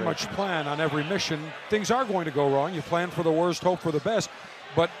can special pretty much operations. plan on every mission. Things are going to go wrong. You plan for the worst, hope for the best,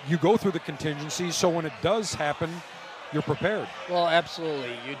 but you go through the contingencies, so when it does happen, you're prepared. Well,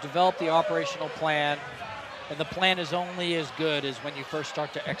 absolutely. You develop the operational plan, and the plan is only as good as when you first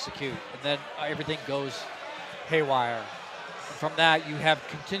start to execute, and then everything goes haywire. And from that, you have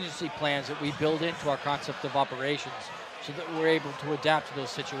contingency plans that we build into our concept of operations so that we're able to adapt to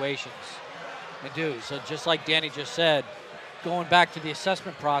those situations and do. So just like Danny just said, going back to the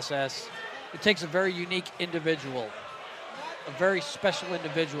assessment process, it takes a very unique individual, a very special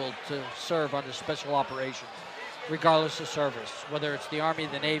individual to serve under special operations, regardless of service, whether it's the Army,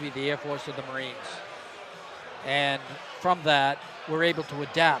 the Navy, the Air Force, or the Marines. And from that, we're able to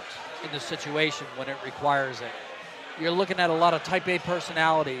adapt in the situation when it requires it. You're looking at a lot of type A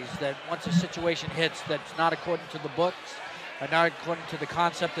personalities that once a situation hits that's not according to the books, or not according to the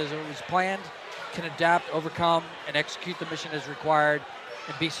concept as it was planned, can adapt, overcome, and execute the mission as required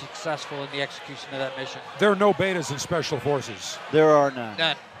and be successful in the execution of that mission. There are no betas in Special Forces. There are none.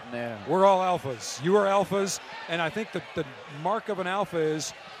 None. No. We're all alphas. You are alphas, and I think that the mark of an alpha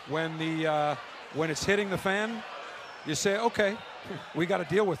is when it's hitting the fan, you say, okay, we got to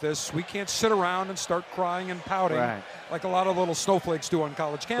deal with this. We can't sit around and start crying and pouting like a lot of little snowflakes do on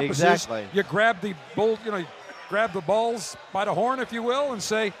college campuses. Exactly. You grab the bull, grab the balls by the horn, if you will, and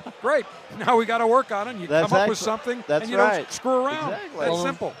say, great, now we got to work on it. And you come up with something, and you don't screw around. Exactly. That's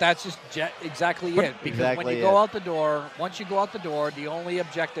simple. That's just exactly it. Because when you go out the door, once you go out the door, the only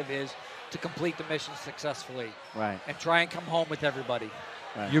objective is to complete the mission successfully. Right. And try and come home with everybody.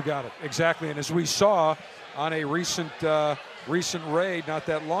 Right. You got it. Exactly. And as we saw on a recent raid not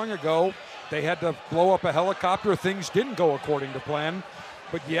that long ago, they had to blow up a helicopter. Things didn't go according to plan,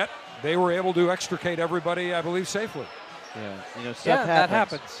 but yet they were able to extricate everybody, I believe, safely. Yeah, stuff happens. That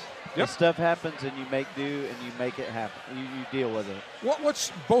happens. Yep. Stuff happens, and you make do, and you make it happen. You deal with it.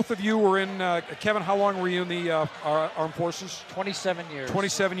 What's both of you were in, Kevin, how long were you in the Armed Forces? 27 years.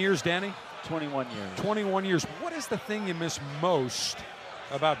 27 years, Danny? 21 years. 21 years. What is the thing you miss most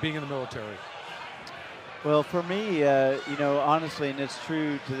about being in the military? Well, for me, honestly, and it's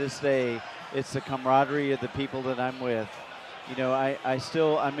true to this day, it's the camaraderie of the people that I'm with. I'm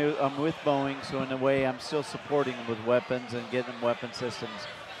with Boeing, so in a way, I'm still supporting them with weapons and getting them weapon systems.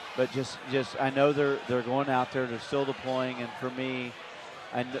 But just I know they're going out there, they're still deploying, and for me,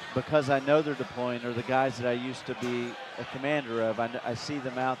 because I know they're deploying, or the guys that I used to be a commander of, I see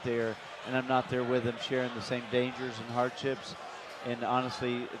them out there, and I'm not there with them, sharing the same dangers and hardships. And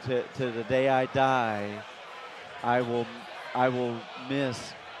honestly, to the day I die, I will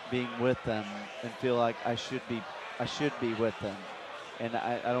miss being with them and feel like I should be with them. And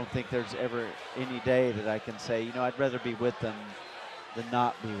I don't think there's ever any day that I can say, I'd rather be with them than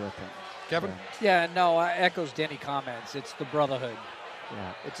not be with them. Kevin? So. Yeah, no, echoes Danny comments. It's the brotherhood.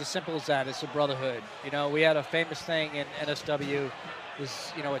 Yeah. It's as simple as that. It's a brotherhood. We had a famous thing in NSW.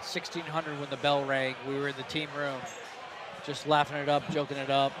 Was at 1600 when the bell rang, we were in the team room, just laughing it up, joking it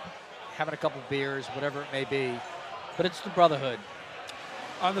up, having a couple beers, whatever it may be. But it's the brotherhood.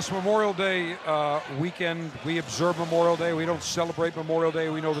 On this Memorial Day weekend, we observe Memorial Day. We don't celebrate Memorial Day.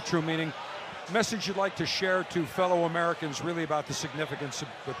 We know the true meaning. Message you'd like to share to fellow Americans really about the significance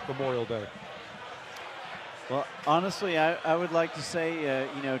of Memorial Day? Well, honestly, I would like to say,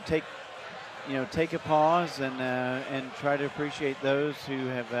 take a pause and try to appreciate those who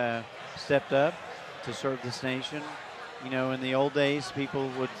have stepped up to serve this nation. In the old days, people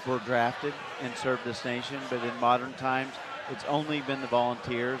were drafted and served this nation, but in modern times, it's only been the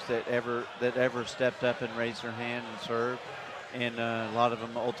volunteers that ever stepped up and raised their hand and served, and a lot of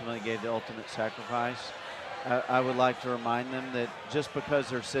them ultimately gave the ultimate sacrifice. I would like to remind them that just because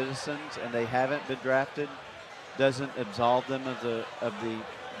they're citizens and they haven't been drafted doesn't absolve them of the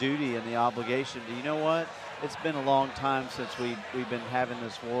duty and the obligation. Do you know what? It's been a long time since we've been having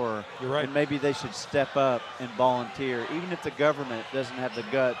this war. You're right. And maybe they should step up and volunteer, even if the government doesn't have the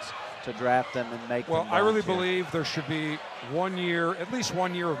guts to draft them and make them volunteer. I really believe there should be 1 year, at least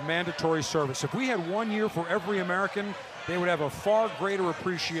 1 year of mandatory service. If we had 1 year for every American, they would have a far greater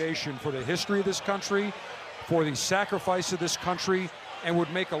appreciation for the history of this country, for the sacrifice of this country, and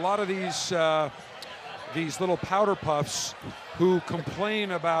would make a lot of these little powder puffs who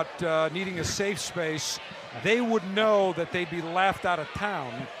complain about needing a safe space, they would know that they'd be laughed out of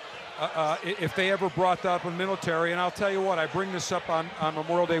town if they ever brought that up in the military. And I'll tell you what, I bring this up on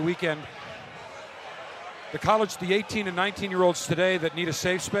Memorial Day weekend. the 18 and 19-year-olds today that need a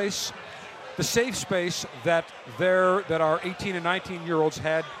safe space, the safe space that our 18 and 19-year-olds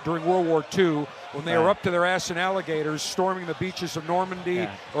had during World War II when they were up to their ass in alligators storming the beaches of Normandy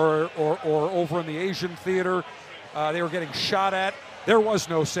or over in the Asian theater. They were getting shot at. There was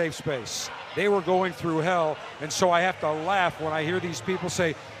no safe space. They were going through hell, and so I have to laugh when I hear these people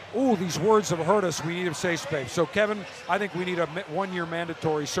say, "Ooh, these words have hurt us. We need a safe space." So, Kevin, I think we need a 1-year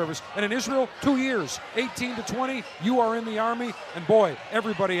mandatory service. And in Israel, 2 years, 18 to 20, you are in the Army. And, boy,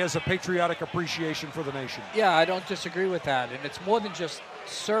 everybody has a patriotic appreciation for the nation. Yeah, I don't disagree with that. And it's more than just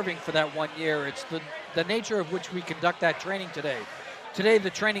serving for that 1 year. It's the nature of which we conduct that training today. Today,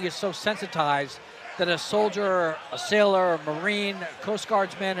 the training is so sensitized that a soldier, a sailor, a Marine, a Coast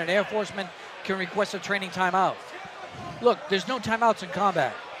Guardsman, an Air Forceman can request a training timeout. Look, there's no timeouts in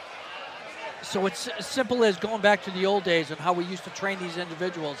combat. So it's as simple as going back to the old days and how we used to train these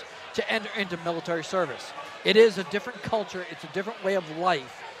individuals to enter into military service. It is a different culture. It's a different way of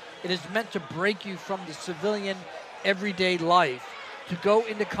life. It is meant to break you from the civilian everyday life to go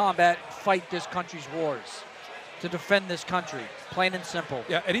into combat and fight this country's wars, to defend this country, plain and simple.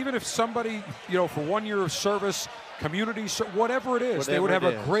 Yeah, and even if somebody, for 1 year of service, community, whatever it is, they would have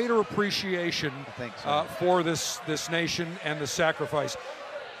a greater appreciation for this nation and the sacrifice.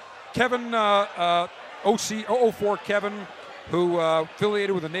 Kevin, 04 Kevin, who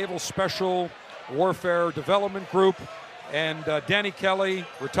affiliated with the Naval Special Warfare Development Group, and Danny Kelly,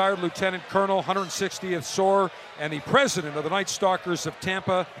 retired Lieutenant Colonel, 160th SOAR, and the president of the Night Stalkers of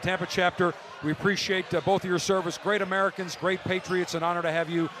Tampa chapter. We appreciate both of your service. Great Americans, great patriots, and honor to have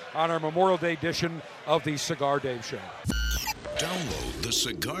you on our Memorial Day edition of the Cigar Dave Show. Download the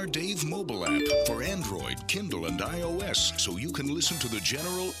Cigar Dave mobile app for Android, Kindle, and iOS so you can listen to the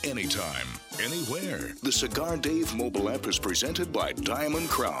General anytime, anywhere. The Cigar Dave mobile app is presented by Diamond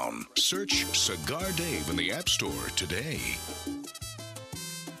Crown. Search Cigar Dave in the App Store today.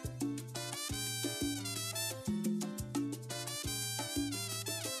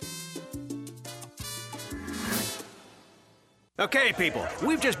 Okay, people,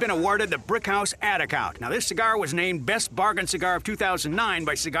 we've just been awarded the Brickhouse Ad Account. Now, this cigar was named Best Bargain Cigar of 2009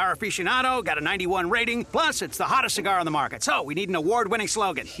 by Cigar Aficionado, got a 91 rating, plus it's the hottest cigar on the market. So, we need an award-winning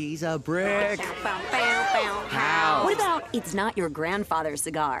slogan. She's a brick. How? What about it's not your grandfather's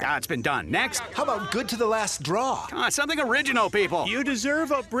cigar? It's been done. Next. How about good to the last draw? Something original, people. You deserve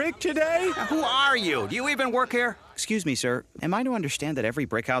a brick today? Who are you? Do you even work here? Excuse me, sir. Am I to understand that every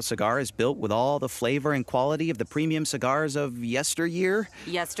Brickhouse cigar is built with all the flavor and quality of the premium cigars of yesteryear?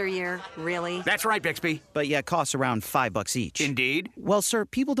 Yesteryear? Really? That's right, Bixby. But yet costs around $5 each. Indeed. Well, sir,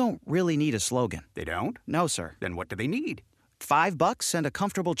 people don't really need a slogan. They don't? No, sir. Then what do they need? $5 and a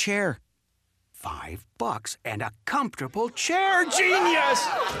comfortable chair. $5 and a comfortable chair. Genius!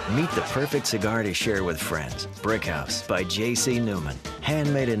 Meet the perfect cigar to share with friends. Brickhouse by J.C. Newman.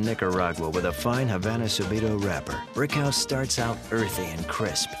 Handmade in Nicaragua with a fine Havana Subito wrapper. Brickhouse starts out earthy and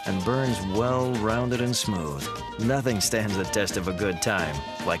crisp and burns well-rounded and smooth. Nothing stands the test of a good time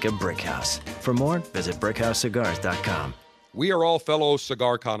like a Brickhouse. For more, visit BrickhouseCigars.com. We are all fellow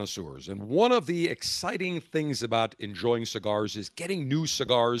cigar connoisseurs, and one of the exciting things about enjoying cigars is getting new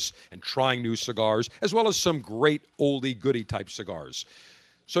cigars and trying new cigars, as well as some great oldie-goodie type cigars.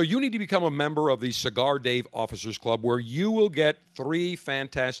 So you need to become a member of the Cigar Dave Officers Club, where you will get 3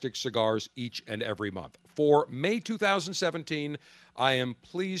 fantastic cigars each and every month. For May 2017, I am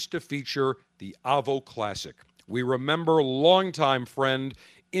pleased to feature the Avo Classic. We remember longtime friend,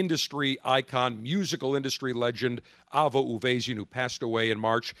 industry icon, musical industry legend, Avo Uvezian, who passed away in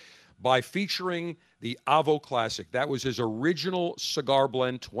March, by featuring the Avo Classic. That was his original cigar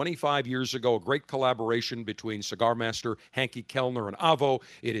blend 25 years ago, a great collaboration between cigar master Hanky Kellner and Avo.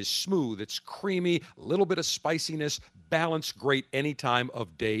 It is smooth, it's creamy, a little bit of spiciness, balanced great any time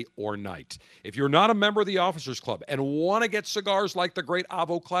of day or night. If you're not a member of the Officers Club and want to get cigars like the great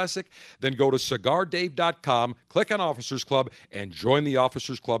Avo Classic, then go to CigarDave.com, click on Officers Club, and join the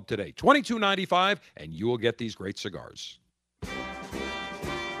Officers Club today. $22.95, and you will get these great cigars.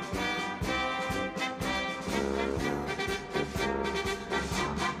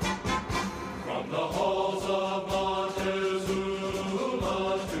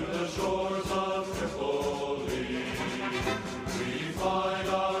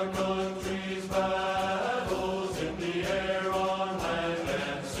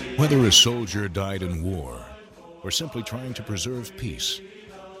 Whether a soldier died in war or simply trying to preserve peace,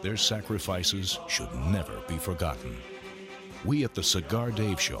 their sacrifices should never be forgotten. We at the Cigar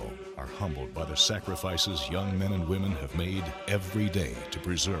Dave Show are humbled by the sacrifices young men and women have made every day to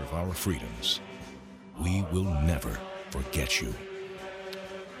preserve our freedoms. We will never forget you.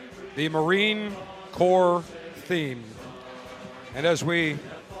 The Marine core theme. And as we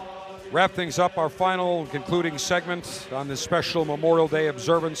wrap things up, our final concluding segment on this special Memorial Day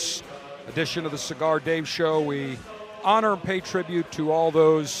observance edition of the Cigar Dave Show, we honor and pay tribute to all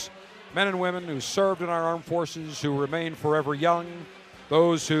those men and women who served in our armed forces, who remain forever young,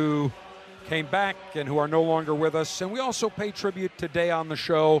 those who came back and who are no longer with us. And we also pay tribute today on the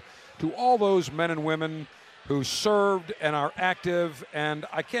show to all those men and women who served and are active. And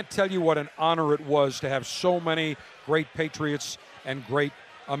I can't tell you what an honor it was to have so many great patriots and great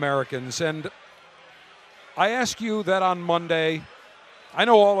Americans. And I ask you that on Monday, I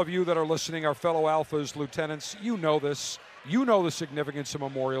know all of you that are listening are fellow Alphas, lieutenants. You know this. You know the significance of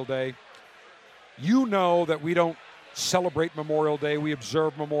Memorial Day. You know that we don't celebrate Memorial Day, we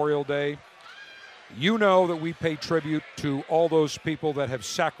observe Memorial Day. You know that we pay tribute to all those people that have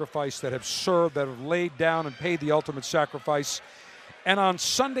sacrificed, that have served, that have laid down and paid the ultimate sacrifice. And on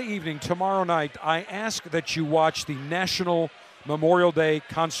Sunday evening, tomorrow night, I ask that you watch the National Memorial Day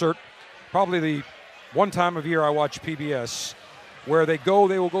concert, probably the one time of year I watch PBS, where they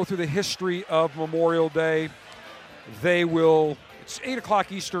will go through the history of Memorial Day. It's 8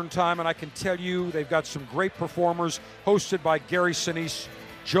 o'clock Eastern time, and I can tell you they've got some great performers hosted by Gary Sinise,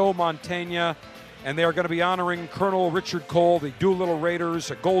 Joe Montana, and they are going to be honoring Colonel Richard Cole, the Doolittle Raiders,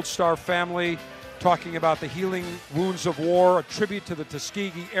 a Gold Star family, talking about the healing wounds of war, a tribute to the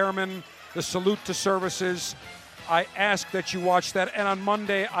Tuskegee Airmen, the salute to services. I ask that you watch that, and on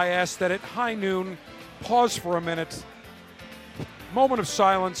Monday I ask that at high noon, pause for a minute, moment of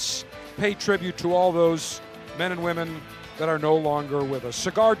silence, pay tribute to all those men and women that are no longer with us.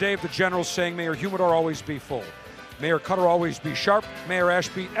 Cigar Dave, the General, saying, may your humidor always be full. May your cutter always be sharp. May your ash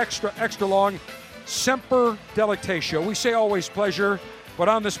be extra, extra long. Semper Delectatio. We say always pleasure, but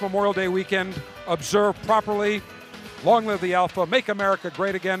on this Memorial Day weekend, observe properly. Long live the Alpha. Make America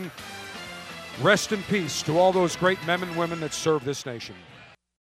great again. Rest in peace to all those great men and women that serve this nation.